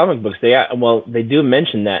just in the comic books. They do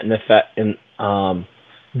mention that in the fact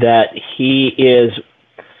that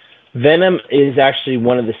Venom is actually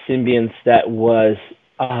one of the symbionts that was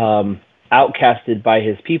outcasted by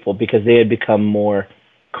his people because they had become more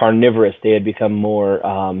carnivorous. They had become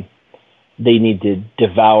more. They need to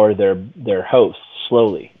devour their hosts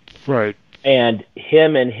slowly. Right. And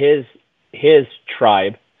him and his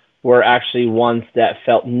tribe were actually ones that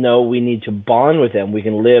felt, no, we need to bond with them. We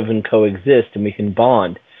can live and coexist, and we can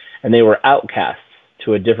bond. And they were outcasts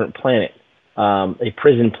to a different planet, a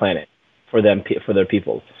prison planet for their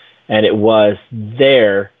people. And it was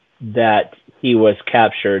there that he was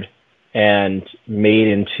captured and made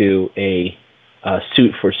into a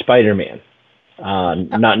suit for Spider-Man,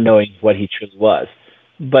 not knowing what he truly was.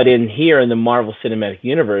 But in the Marvel Cinematic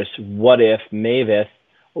Universe, what if Maveth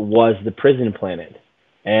was the prison planet,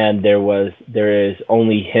 and there was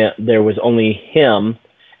only him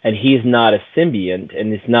and he's not a symbiont,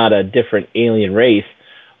 and it's not a different alien race,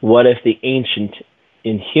 what if the ancient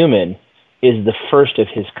Inhuman is the first of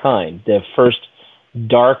his kind, the first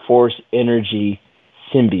dark force energy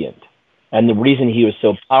symbiont? And the reason he was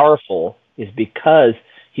so powerful is because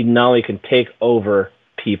he not only can take over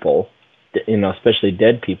people, especially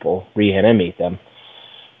dead people, reanimate them,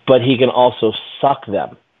 but he can also suck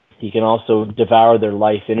them. He can also devour their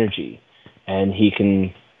life energy, and he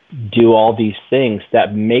can do all these things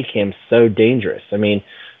that make him so dangerous. I mean,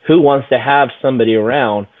 who wants to have somebody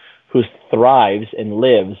around who thrives and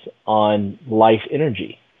lives on life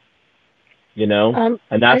energy? And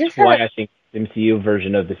that's why I think the MCU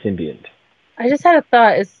version of the symbiont. I just had a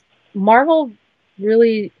thought: is Marvel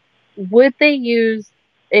really, would they use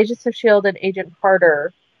Agents of S.H.I.E.L.D. and Agent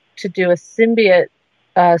Carter to do a symbiote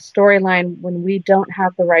storyline when we don't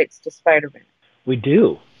have the rights to Spider-Man? We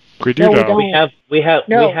do. We do. No, now. we don't. We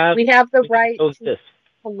have the right to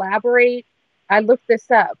collaborate. I looked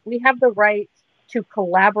this up. We have the right to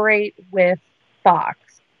collaborate with Fox.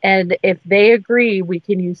 And if they agree, we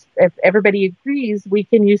can use, if everybody agrees, we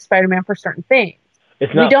can use Spider-Man for certain things.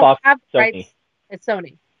 It's not we don't Fox, have the Sony. rights. It's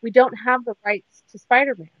Sony. We don't have the rights to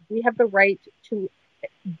Spider-Man. We have the right to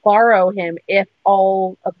borrow him if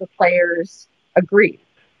all of the players agree.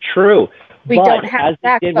 True. We don't have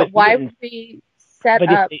that, but why would we set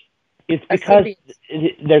up? It's because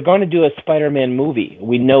they're going to do a Spider-Man movie.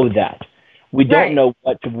 We know that. We don't know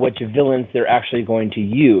what villains they're actually going to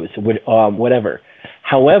use, whatever.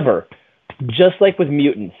 However, just like with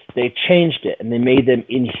mutants, they changed it and they made them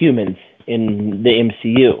Inhumans in the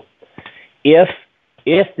MCU. If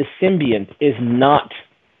the symbiont is not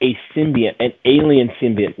a symbiont, an alien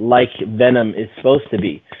symbiont like Venom is supposed to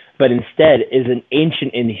be, but instead is an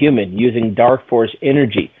ancient Inhuman using dark force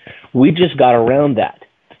energy, we just got around that.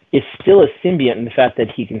 It's still a symbiont in the fact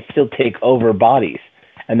that he can still take over bodies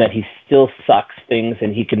and that he still sucks things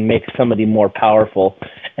and he can make somebody more powerful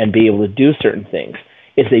and be able to do certain things.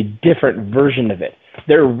 It's a different version of it.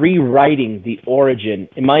 They're rewriting the origin,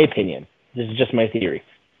 in my opinion. This is just my theory.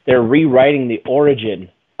 They're rewriting the origin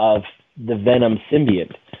of the Venom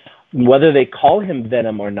symbiont. Whether they call him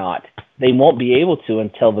Venom or not, they won't be able to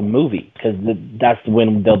until the movie, because that's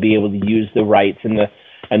when they'll be able to use the rights and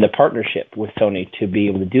the partnership with Sony to be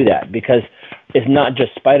able to do that. Because it's not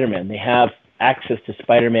just Spider-Man. They have access to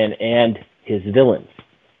Spider-Man and his villains.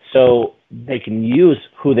 So they can use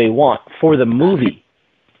who they want for the movie.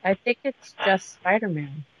 I think it's just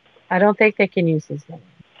Spider-Man. I don't think they can use his villain.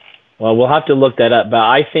 Well, we'll have to look that up. But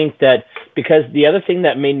I think that, because the other thing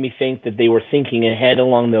that made me think that they were thinking ahead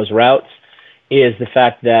along those routes is the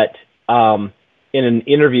fact that in an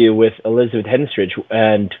interview with Elizabeth Henstridge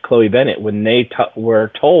and Chloe Bennett, when they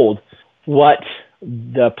were told what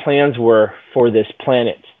the plans were for this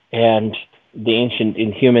planet and the ancient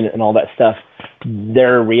Inhuman and all that stuff,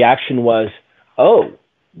 their reaction was, oh,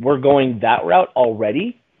 we're going that route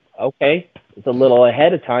already? Okay. It's a little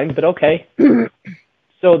ahead of time, but okay.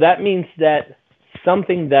 So that means that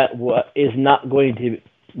something that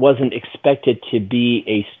wasn't expected to be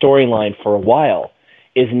a storyline for a while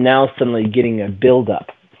is now suddenly getting a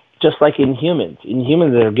build-up. Just like Inhumans.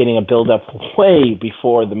 Inhumans are getting a build-up way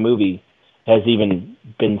before the movie has even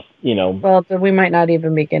been, Well, we might not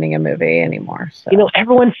even be getting a movie anymore. So.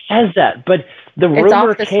 Everyone says that, but the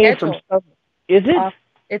rumor came from... Is it?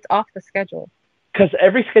 It's off the schedule. Because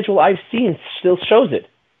every schedule I've seen still shows it.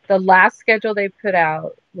 The last schedule they put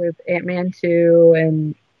out with Ant-Man 2,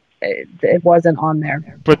 and it wasn't on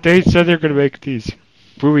there. But they said they're going to make these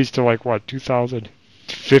movies to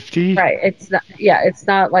 2050? Right. It's not. Yeah. It's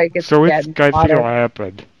not like it's. So I think it'll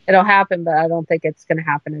happen. It'll happen, but I don't think it's going to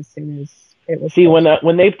happen as soon as it was. See, when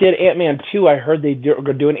they did Ant-Man 2, I heard they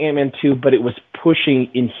were doing Ant-Man 2, but it was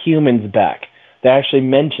pushing Inhumans back. They actually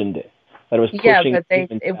mentioned it. That it was pushing. Yeah,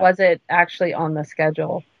 but it wasn't actually on the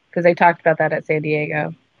schedule because they talked about that at San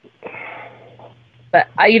Diego. But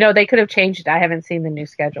they could have changed it. I haven't seen the new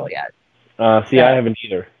schedule yet. I haven't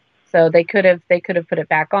either. So they could have put it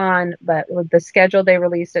back on, but the schedule they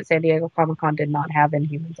released at San Diego Comic-Con did not have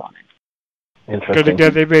Inhumans on it. Interesting. Because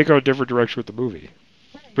again, they may go a different direction with the movie.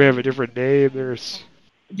 We have a different name.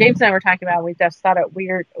 James and I were talking about. We just thought it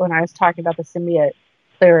weird when I was talking about the symbiote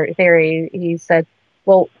theory. He said,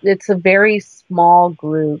 "Well, it's a very small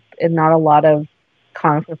group, and not a lot of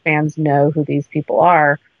comic book fans know who these people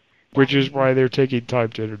are." Which is why they're taking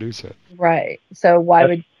time to introduce it. Right. So why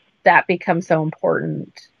would that become so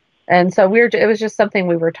important? And so it was just something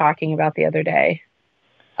we were talking about the other day.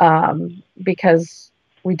 Because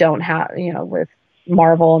we don't have, with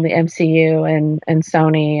Marvel and the MCU and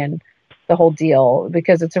Sony and the whole deal,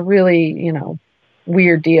 because it's a really,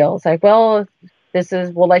 weird deal. It's like, well,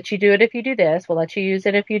 we'll let you do it if you do this. We'll let you use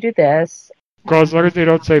it if you do this. Well, as long as they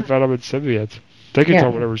don't say Venom and symbiote, they can Yeah.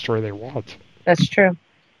 tell whatever story they want. That's true.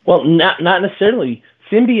 Well, not necessarily.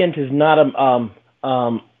 Symbiont is not a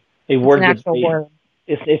word It's an actual word.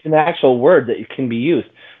 It's an actual word that can be used.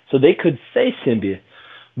 So they could say symbiote.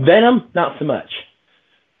 Venom, not so much.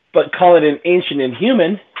 But call it an ancient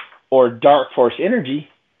inhuman or dark force energy,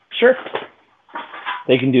 sure.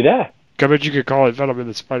 They can do that. I bet you could call it Venom in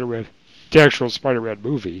the actual Spider-Man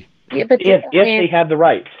movie. Yeah, but If they have the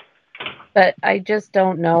rights. But I just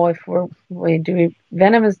don't know if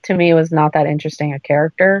Venom is, to me, was not that interesting a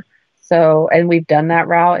character. So, and we've done that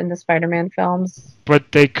route in the Spider-Man films.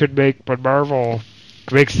 But Marvel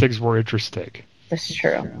makes things more interesting. That's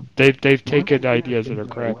true. They've taken ideas that are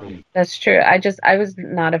crappy. That's true. I was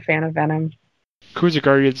not a fan of Venom. Who's a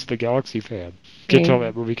Guardians of the Galaxy fan? Until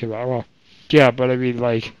that movie came out. Well, yeah, but I mean,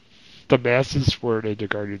 like, the masses weren't into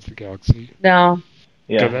Guardians of the Galaxy. No.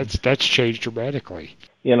 Yeah. So that's changed dramatically.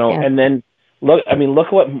 You know, Yeah. and then look at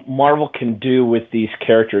what Marvel can do with these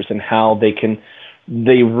characters and how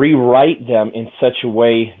they rewrite them in such a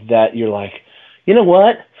way that you're like, you know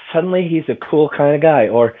what? Suddenly he's a cool kind of guy,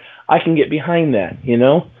 or I can get behind that, you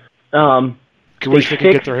know? I wish they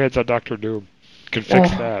could get their hands on Doctor Doom. Could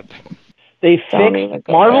fix that.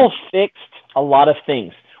 Marvel fixed a lot of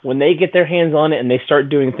things. When they get their hands on it and they start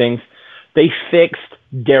doing things, they fixed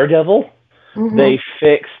Daredevil. Mm-hmm. They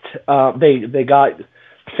fixed, they got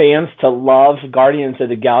fans to love Guardians of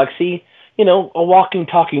the Galaxy. You know, a walking,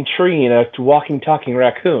 talking tree and a walking, talking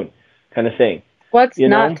raccoon kind of thing. What's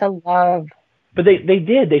not to love? But they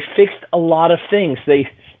did. They fixed a lot of things. They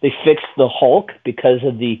fixed the Hulk because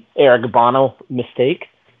of the Eric Bana mistake.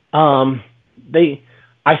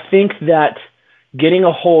 I think that getting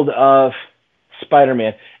a hold of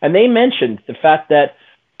Spider-Man, and they mentioned the fact that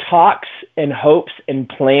talks and hopes and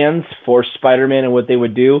plans for Spider-Man and what they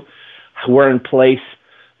would do were in place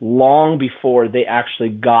long before they actually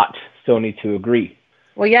got Sony to agree.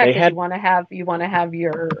 Well, yeah, because you want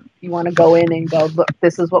to go in and go, look,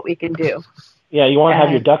 this is what we can do. Yeah, you want to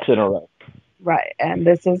have your ducks in a row. Right, and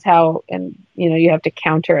this is how, and you have to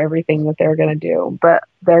counter everything that they're going to do, but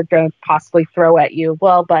they're going to possibly throw at you,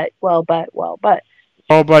 well, but.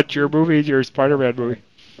 Oh, but your Spider-Man movie.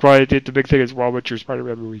 Well, the big thing is, but your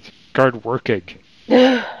Spider-Man movies aren't working.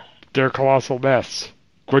 They're a colossal mess.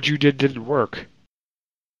 What you did didn't work.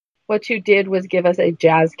 What you did was give us a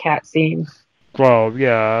jazz cat scene. Well,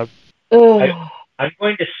 yeah. I'm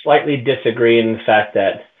going to slightly disagree in the fact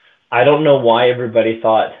that I don't know why everybody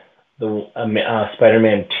thought the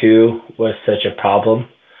Spider-Man 2 was such a problem.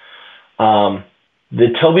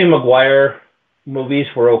 The Tobey Maguire movies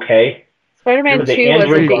were okay. Spider-Man 2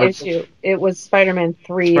 wasn't the issue. It was Spider-Man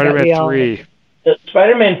 3. Spider-Man 3.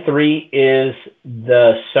 Spider-Man 3 is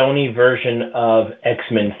the Sony version of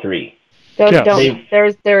X-Men 3.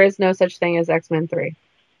 There is no such thing as X-Men 3.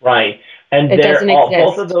 Right. And it doesn't exist.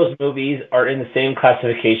 Both of those movies are in the same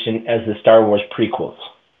classification as the Star Wars prequels.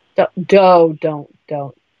 Don't.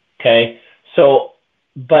 Okay. So,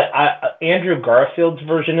 but Andrew Garfield's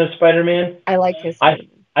version of Spider-Man, I like his. I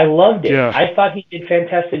loved it. Yeah. I thought he did a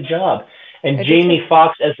fantastic job. And Jamie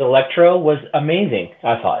Foxx as Electro was amazing,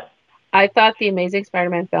 I thought. I thought the Amazing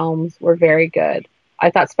Spider-Man films were very good. I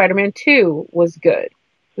thought Spider-Man 2 was good,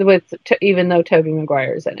 even though Tobey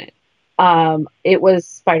Maguire's in it. It was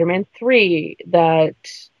Spider-Man 3 that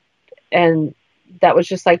was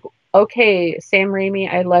just like, okay, Sam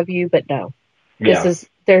Raimi, I love you, but no.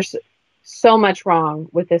 There's so much wrong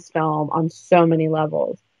with this film on so many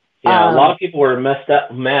levels. Yeah, a lot of people were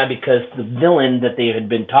mad because the villain that they had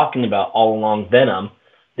been talking about all along, Venom,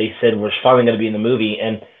 they said was finally going to be in the movie,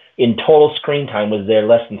 and in total screen time was there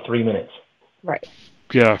less than 3 minutes. Right.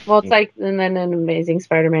 Yeah. Well, it's like, and then in Amazing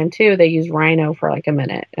Spider-Man 2, they used Rhino for like a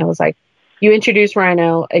minute. And it was like, you introduce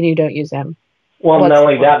Rhino and you don't use him. Well, not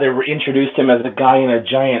only that, they introduced him as a guy in a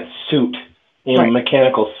giant suit, a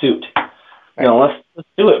mechanical suit. Right. Let's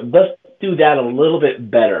do it. Let's do that a little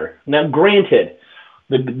bit better. Now, granted,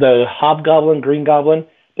 the Hobgoblin, Green Goblin,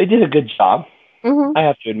 they did a good job. Mm-hmm. I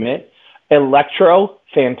have to admit. Electro,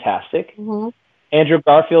 fantastic. Mm-hmm. Andrew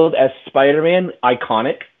Garfield as Spider-Man,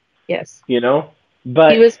 iconic. Yes.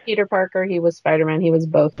 But he was Peter Parker, he was Spider-Man, he was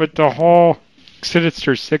both. But the whole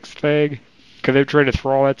Sinister Six thing, because they're trying to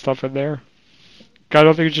throw all that stuff in there, I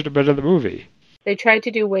don't think it should have been in the movie. They tried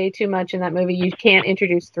to do way too much in that movie. You can't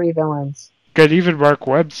introduce 3 villains. Because even Mark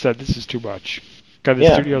Webb said this is too much. Because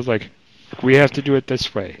the studio's like, we have to do it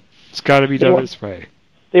this way. It's got to be done this way.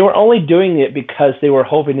 They were only doing it because they were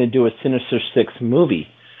hoping to do a Sinister Six movie.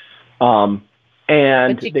 And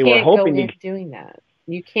but you they can't were hoping go in doing that.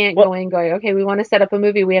 You can't go in going, okay, we want to set up a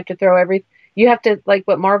movie. We have to throw You have to, like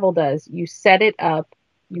what Marvel does, you set it up,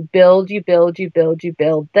 you build,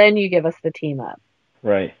 then you give us the team up.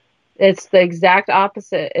 Right. It's the exact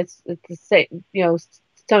opposite. It's the same,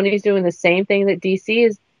 Sony's doing the same thing that DC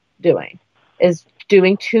is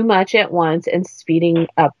doing too much at once and speeding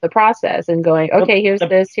up the process and going, okay, here's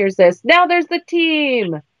this. Now there's the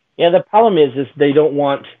team. Yeah, the problem is they don't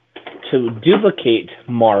want to duplicate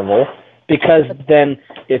Marvel because then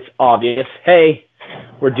it's obvious, hey,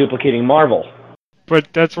 we're duplicating Marvel. But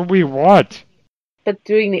that's what we want. But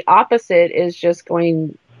doing the opposite is just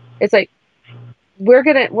going, it's like,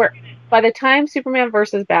 by the time Superman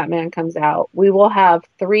versus Batman comes out, we will have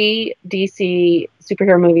 3 DC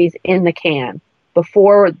superhero movies in the can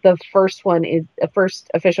before the first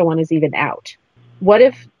official one is even out. What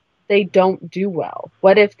if they don't do well?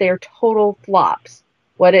 What if they're total flops?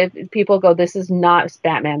 What if people go, this is not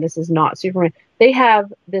Batman, this is not Superman? They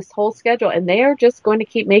have this whole schedule, and they are just going to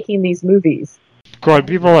keep making these movies. God,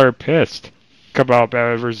 people are pissed about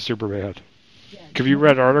Batman versus Superman. Have you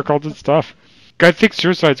read articles and stuff? I think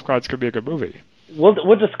Suicide Squad's going to be a good movie. We'll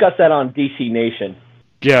discuss that on DC Nation.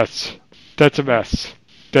 Yes, that's a mess.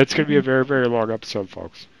 That's going to be a very, very long episode,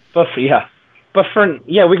 folks. We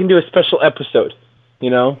can do a special episode,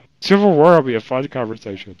 Civil War will be a fun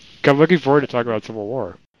conversation. I'm looking forward to talking about Civil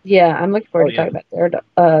War. Yeah, I'm looking forward to talking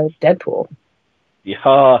about Deadpool.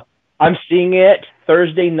 Yeah, I'm seeing it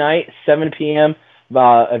Thursday night, 7 p.m.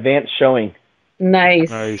 Advanced showing.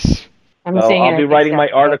 Nice. I'll be writing my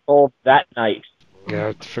article that night. Yeah, I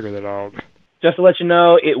have to figure that out. Just to let you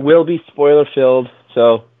know, it will be spoiler-filled,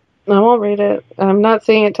 so... I won't read it. I'm not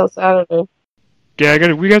seeing it till Saturday.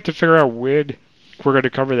 Yeah, we have to figure out when we're going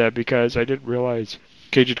to cover that, because I didn't realize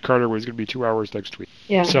Cage and Carter was going to be 2 hours next week.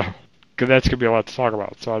 Yeah. So, cause that's going to be a lot to talk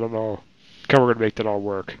about, so I don't know how we're going to make that all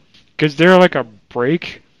work. Is there like a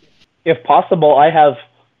break? If possible, I have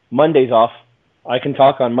Mondays off. I can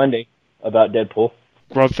talk on Monday about Deadpool.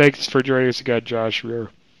 Well, thanks for joining us again, Josh.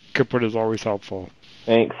 Your input is always helpful.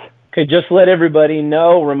 Thanks. Okay, just let everybody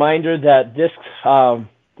know, reminder that this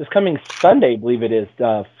coming Sunday, I believe it is,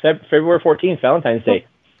 February 14th, Valentine's Day.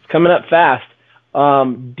 It's coming up fast.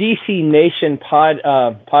 DC Nation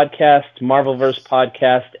podcast, Marvelverse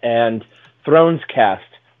podcast, and Thronescast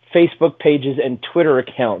Facebook pages and Twitter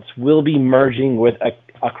accounts will be merging with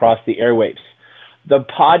across the airwaves. The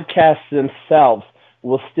podcasts themselves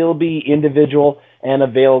will still be individual and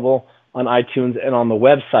available on iTunes and on the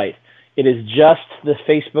website. It is just the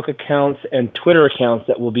Facebook accounts and Twitter accounts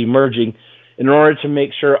that will be merging in order to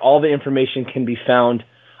make sure all the information can be found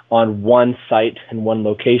on one site and one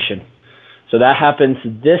location. So that happens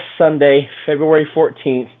this Sunday, February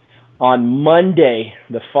 14th. On Monday,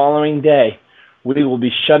 the following day, we will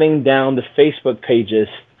be shutting down the Facebook pages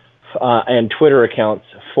and Twitter accounts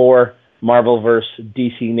for Marvelverse,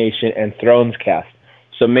 DC Nation, and Thronescast.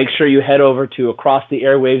 So make sure you head over to Across the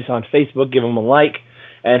Airwaves on Facebook, give them a like,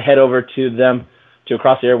 and head over to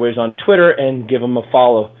Across the Airwaves on Twitter and give them a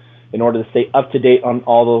follow in order to stay up to date on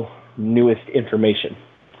all the newest information.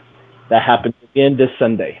 That happens again this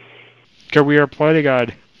Sunday. Okay, we are planning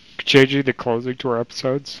on changing the closing to our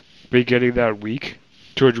episodes beginning that week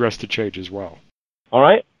to address the change as well. All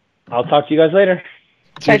right. I'll talk to you guys later.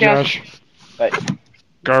 See you, Josh. Bye.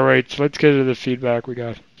 All right, so let's get into the feedback we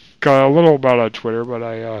got. Got a little about on Twitter, but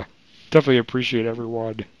I definitely appreciate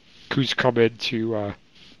everyone who's come in to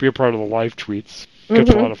be a part of the live tweets.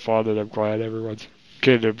 It's a lot of fun, and I'm glad everyone's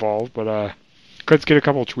getting involved. But let's get a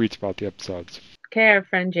couple of tweets about the episodes. Okay, our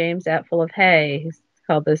friend James at Full of Hay has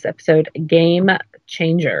called this episode Game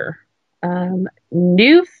Changer.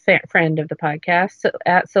 New friend of the podcast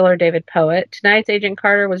at Siller David Poet. Tonight's Agent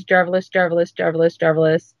Carter was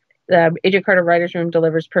Jarvelous. The Agent Carter Writers Room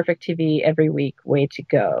delivers perfect TV every week. Way to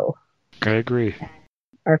go. I agree.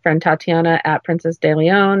 Our friend Tatiana at Princess De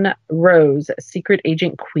Leon. Rose, Secret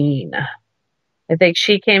Agent Queen. I think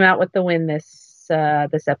she came out with the win this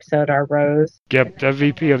episode, our Rose. Yep,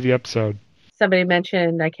 MVP of the episode. Somebody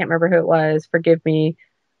mentioned, I can't remember who it was, forgive me,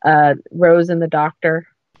 Rose and the Doctor.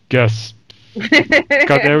 Yes.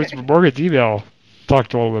 God, there was Morgan's email.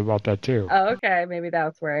 Talked a little bit about that too. Oh, okay. Maybe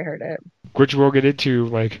that's where I heard it. Which we'll get into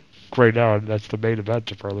right now, and that's the main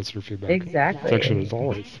event of our listener feedback. Exactly. Section as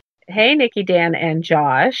always. Hey, Nikki, Dan, and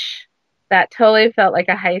Josh. That totally felt like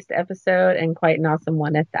a heist episode, and quite an awesome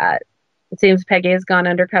one at that. It seems Peggy has gone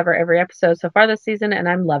undercover every episode so far this season, and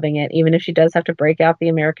I'm loving it, even if she does have to break out the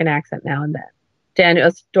American accent now and then. Dan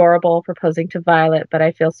was adorable, proposing to Violet, but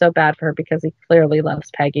I feel so bad for her because he clearly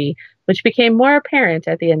loves Peggy, which became more apparent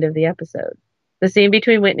at the end of the episode. The scene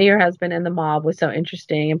between Whitney, her husband, and the mob was so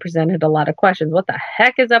interesting and presented a lot of questions. What the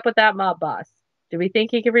heck is up with that mob boss? Do we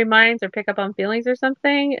think he can read minds or pick up on feelings or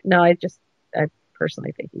something? No, I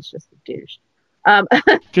personally think he's just a douche.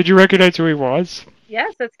 Did you recognize who he was?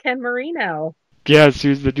 Yes, that's Ken Marino. Yes, he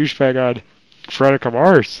was the douchebag on Veronica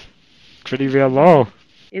Mars. Pretty Van Low.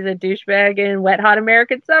 He's a douchebag in Wet Hot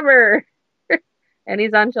American Summer. And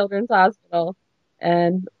he's on Children's Hospital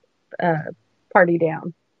and Party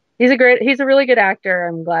Down. He's a really good actor.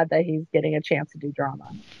 I'm glad that he's getting a chance to do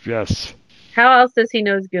drama. Yes. How else does he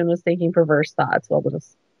know Goon was thinking perverse thoughts? Well,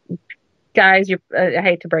 guys, I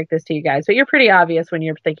hate to break this to you guys, but you're pretty obvious when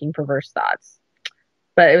you're thinking perverse thoughts.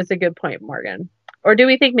 But it was a good point, Morgan. Or do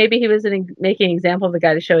we think maybe he was making an example of the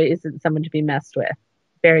guy to show he isn't someone to be messed with?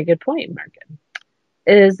 Very good point, Morgan.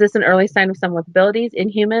 Is this an early sign of someone with abilities?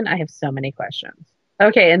 Inhuman? I have so many questions.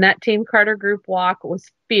 Okay, and that Team Carter group walk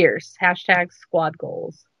was fierce. # squad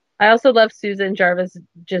goals. I also love Susan Jarvis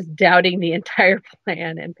just doubting the entire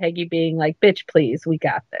plan and Peggy being like, bitch, please, we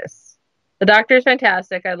got this. The Doctor is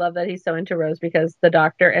fantastic. I love that he's so into Rose because the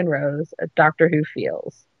Doctor and Rose, a Doctor Who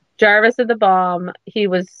feels. Jarvis at the bomb, he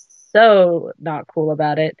was so not cool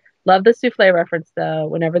about it. Love the souffle reference, though.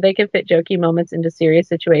 Whenever they can fit jokey moments into serious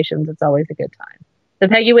situations, it's always a good time. The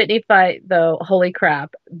Peggy Whitney fight, though, holy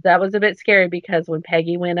crap. That was a bit scary because when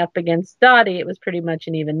Peggy went up against Dottie, it was pretty much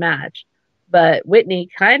an even match. But Whitney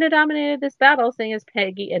kind of dominated this battle, seeing as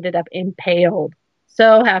Peggy ended up impaled.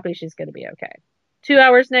 So happy she's going to be okay. 2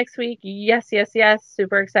 hours next week. Yes, yes, yes.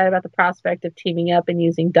 Super excited about the prospect of teaming up and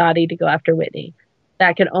using Dottie to go after Whitney.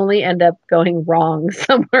 That could only end up going wrong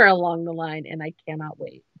somewhere along the line, and I cannot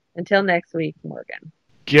wait. Until next week, Morgan.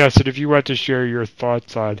 Yes, and if you want to share your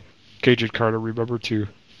thoughts on Cage and Carter, remember to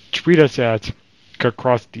tweet us at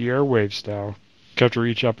Across the Airwaves now after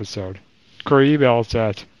each episode. Or email us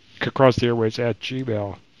at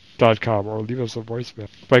acrosstheairwaves@gmail.com or leave us a voicemail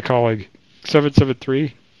by calling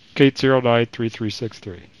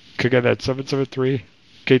 773-809-3363. Again, that's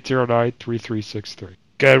 773-809-3363.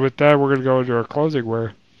 And with that, we're going to go into our closing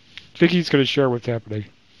where Vicky's going to share what's happening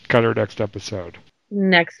on our next episode.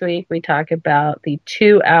 Next week, we talk about the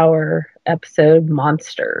 2-hour episode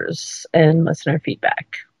Monsters and listener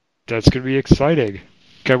feedback. That's going to be exciting.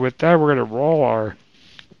 Okay, with that, we're going to roll our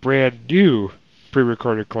brand new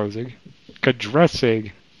pre-recorded closing,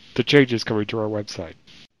 addressing the changes coming to our website.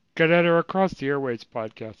 Get at our Across the Airwaves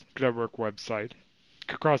podcast network website,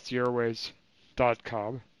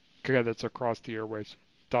 acrosstheairwaves.com. Again, that's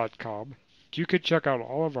acrosstheairwaves.com. You can check out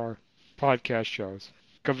all of our podcast shows,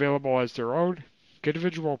 available as their own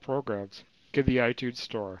individual programs in the iTunes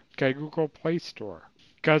Store, Google Play Store.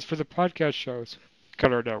 Guys, for the podcast shows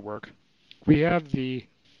on our network, we have the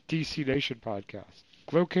DC Nation podcast,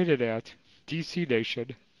 located at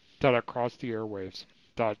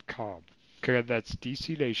dcnation.acrosstheairwaves.com. Again, that's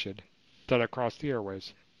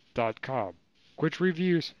dcnation.acrosstheairwaves.com, which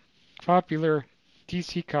reviews popular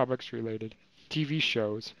DC Comics related TV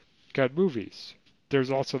shows and movies.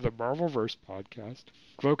 There's also the Marvelverse podcast,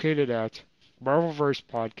 located at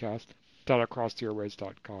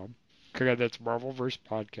marvelversepodcast.acrosstheairwaves.com. Again, that's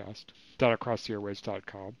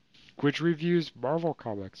marvelversepodcast.acrosstheairwaves.com, which reviews Marvel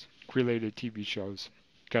Comics related TV shows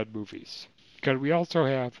and movies. And we also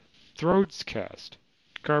have Thronescast,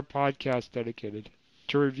 our podcast dedicated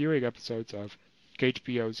to reviewing episodes of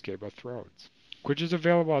HBO's Game of Thrones, which is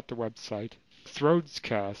available at the website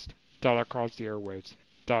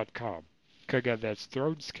thronescast.acrosstheairwaves.com. Again, that's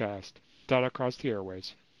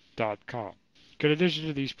thronescast.acrosstheairwaves.com. In addition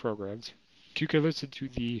to these programs, you can listen to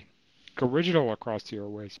the original Across the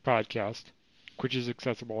Airwaves podcast, which is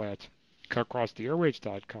accessible at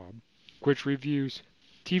acrosstheairwaves.com, which reviews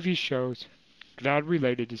TV shows not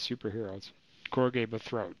related to superheroes or Game of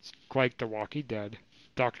Thrones, like The Walking Dead,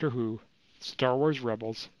 Doctor Who, Star Wars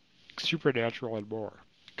Rebels, Supernatural, and more,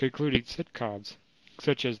 including sitcoms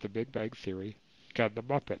such as The Big Bang Theory and The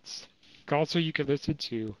Muppets. Also, you can listen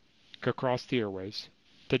to Across the Airwaves,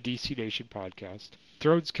 the DC Nation podcast,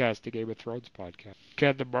 Thronescast, the Game of Thrones podcast,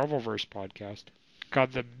 and the Marvelverse podcast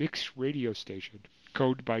on the Mix radio station,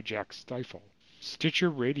 owned by Jack Stifle, Stitcher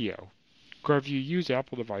Radio, or if you use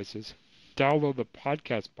Apple devices, download the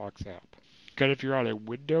Podcast Box app. And if you're on a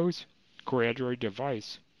Windows or Android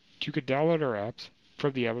device, you can download our apps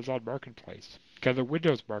from the Amazon Marketplace. And the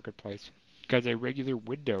Windows Marketplace has a regular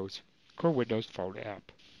Windows or Windows Phone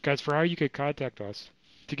app. Guys, for how you can contact us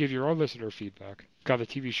to give your own listener feedback on the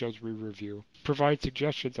TV shows we review, provide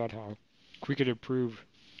suggestions on how we can improve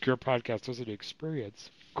your podcast listening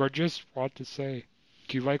experience, or just want to say,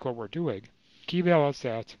 do you like what we're doing? Email us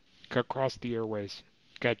at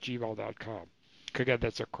acrosstheairwaves@gmail.com. Again,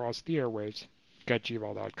 that's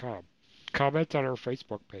acrosstheairwaves@gmail.com. Comment on our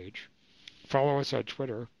Facebook page. Follow us on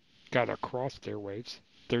Twitter at Across Airwaves.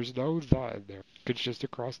 There's no the in there. It's just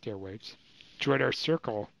Across Airwaves. Join our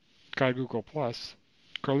circle Got Google Plus,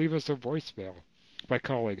 or leave us a voicemail by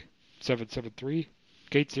calling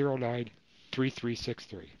 773-809-3363.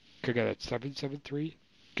 Again, that's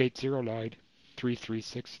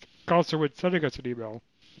 773-809-3363. Also, when sending us an email,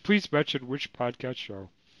 please mention which podcast show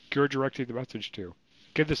you're directing the message to.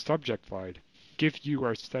 Give the subject line. If you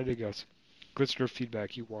are sending us listener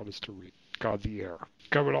feedback you want us to read on the air.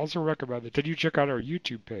 I would also recommend that you check out our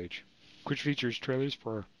YouTube page, which features trailers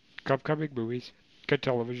for upcoming movies and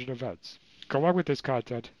television events. Along with this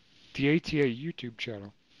content, the ATA YouTube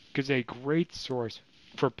channel is a great source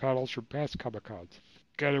for panels from past Comic-Cons,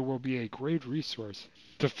 and it will be a great resource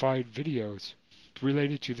to find videos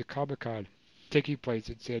related to the Comic-Con taking place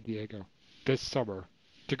in San Diego this summer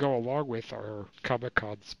to go along with our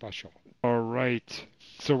Comic-Con special. Alright,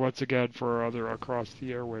 so once again for our other Across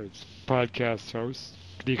the Airwaves podcast hosts,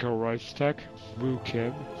 Nico Reistek, Woo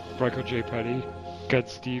Kim, Michael J. Petty, and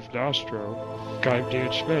Steve Nostro, I'm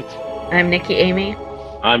Dan Schmidt. I'm Nikki Amy.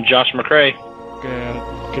 I'm Josh McRae. And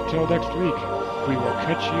until next week, we will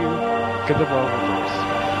catch you in the Marvelverse.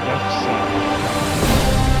 Enough said.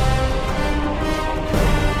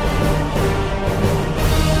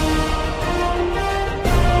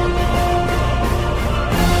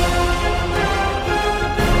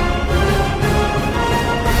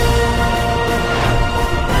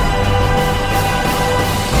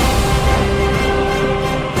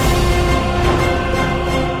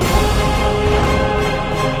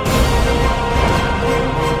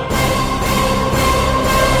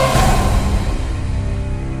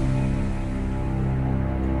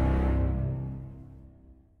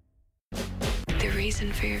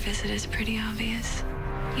 For your visit is pretty obvious.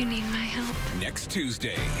 You need my help. Next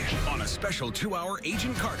Tuesday, on a special 2-hour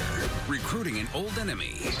Agent Carter, recruiting an old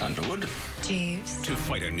enemy. Underwood. Jeeves. To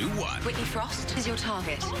fight a new one. Whitney Frost is your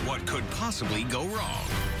target. What could possibly go wrong?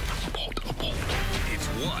 Abort. It's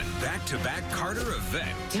one back-to-back Carter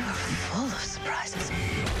event. You're full of surprises.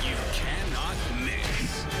 You cannot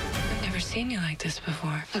miss. I've never seen you like this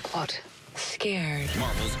before. Like what? Scared.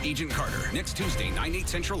 Marvel's Agent Carter, next Tuesday, 9/8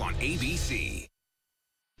 Central on ABC.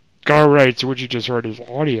 Alright, so what you just heard is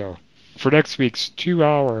audio for next week's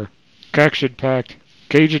 2-hour action-packed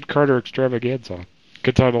Agent Carter extravaganza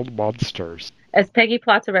entitled Monsters. As Peggy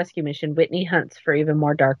plots a rescue mission, Whitney hunts for even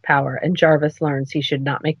more dark power, and Jarvis learns he should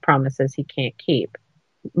not make promises he can't keep.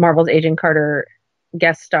 Marvel's Agent Carter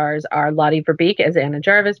guest stars are Lottie Verbeek as Anna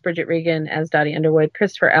Jarvis, Bridget Regan as Dottie Underwood,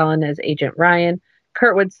 Christopher Allen as Agent Ryan,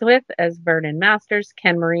 Kurtwood Smith as Vernon Masters,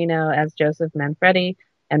 Ken Marino as Joseph Manfredi,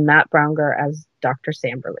 and Matt Brownger as Dr.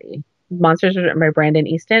 Samberly. Monsters were written by Brandon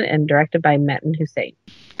Easton and directed by Metin Hussein.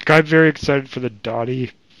 I'm very excited for the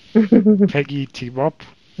Dottie Peggy team up.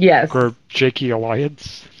 Yes. Or Jakey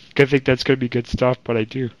alliance. I think that's going to be good stuff, but I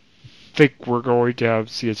do think we're going to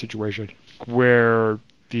see a situation where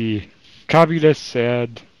the communists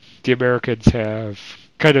and the Americans have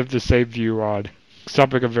kind of the same view on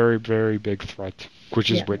stopping a very, very big threat, which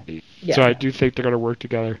is Whitney. Yeah. So I do think they're going to work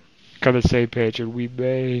together, on the same page, and we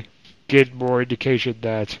may get more indication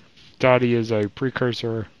that Dottie is a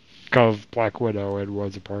precursor of Black Widow and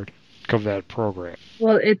was a part of that program.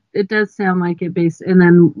 Well, it does sound like it based, and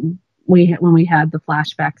then when we had the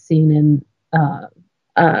flashback scene in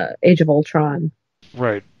Age of Ultron,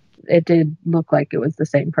 right? It did look like it was the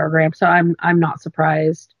same program, so I'm not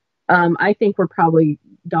surprised. I think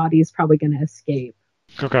Dottie's probably going to escape.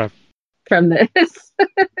 Okay. From this.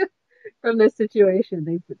 From this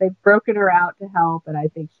situation, they've broken her out to help, and I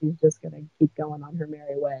think she's just going to keep going on her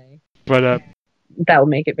merry way. But that will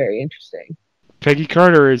make it very interesting. Peggy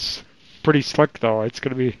Carter is pretty slick, though. It's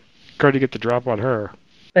going to be hard to get the drop on her.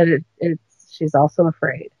 But she's also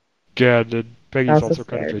afraid. Yeah, and Peggy's also scared.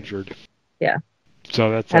 kind of injured. Yeah.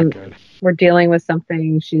 So that's not good. We're dealing with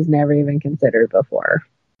something she's never even considered before.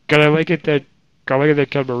 I like it that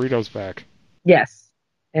Ken Marino's back. Yes,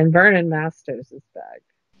 and Vernon Masters is back.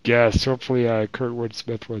 Yes, hopefully Kurtwood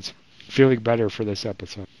Smith was feeling better for this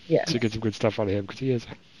episode. Yes. So get some good stuff out of him, because he is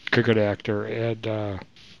a good actor. And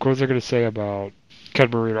what was I going to say about Ken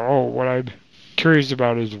Marino? Oh, what I'm curious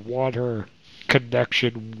about is what her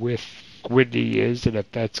connection with Whitney is, and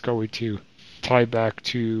if that's going to tie back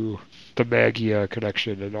to the Maggia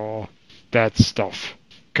connection and all that stuff.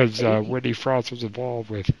 Because Whitney Frost was involved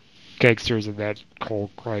with gangsters in that whole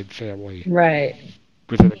crime family. Right.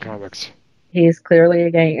 Within the comics. He's clearly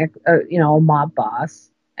a mob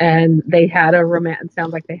boss, and they had it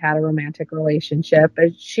sounds like they had a romantic relationship,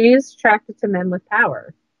 but she's attracted to men with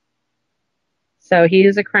power. So he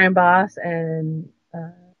is a crime boss, and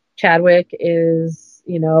Chadwick is,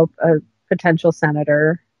 a potential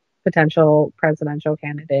senator, potential presidential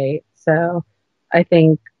candidate. So I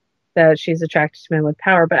think that she's attracted to men with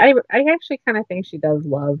power. But I actually kind of think she does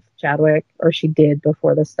love Chadwick, or she did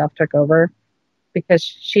before this stuff took over, because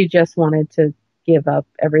she just wanted to give up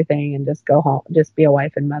everything and just go home, just be a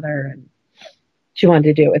wife and mother, and she wanted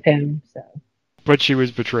to do it with him. So, but she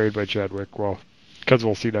was betrayed by Chadwick. Well, because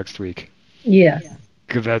we'll see next week. yes,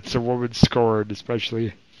 Because that's a woman scorned,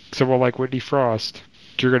 especially someone like Whitney Frost.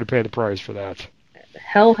 You're going to pay the price for that.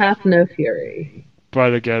 hell hath no fury.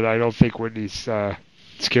 But again, I don't think Whitney's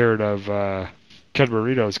scared of Ken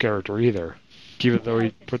Marino's character either, even though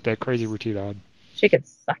he put that crazy routine on. She could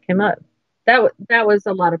suck him up. That was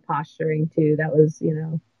a lot of posturing too. That was,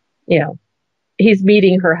 he's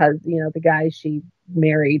meeting her husband, the guy she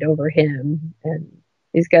married over him, and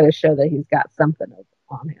he's got to show that he's got something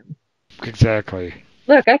on him. Exactly.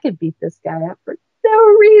 Look, I could beat this guy up for no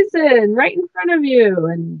reason, right in front of you,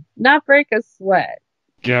 and not break a sweat.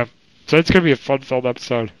 Yeah. So it's going to be a fun-filled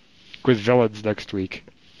episode with villains next week.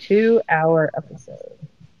 2-hour episode.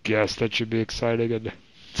 Yes, that should be exciting, and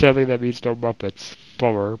sadly that means no Muppets.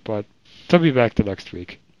 Bummer, but they'll be back the next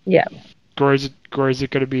week. Yeah. Or is it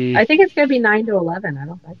going to be... I think it's going to be 9 to 11.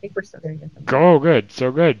 I think we're still going to get them. Oh, good.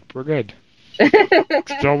 So good. We're good.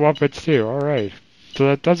 Still Muppets, too. All right. So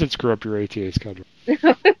that doesn't screw up your ATA schedule.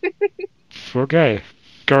 Okay.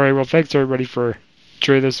 All right, well, thanks, everybody, for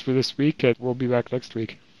joining us for this week, and we'll be back next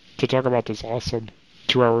week to talk about this awesome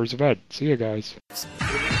 2 hours event. See you guys.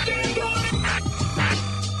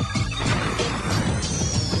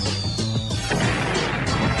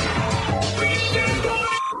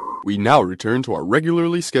 We now return to our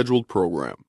regularly scheduled program.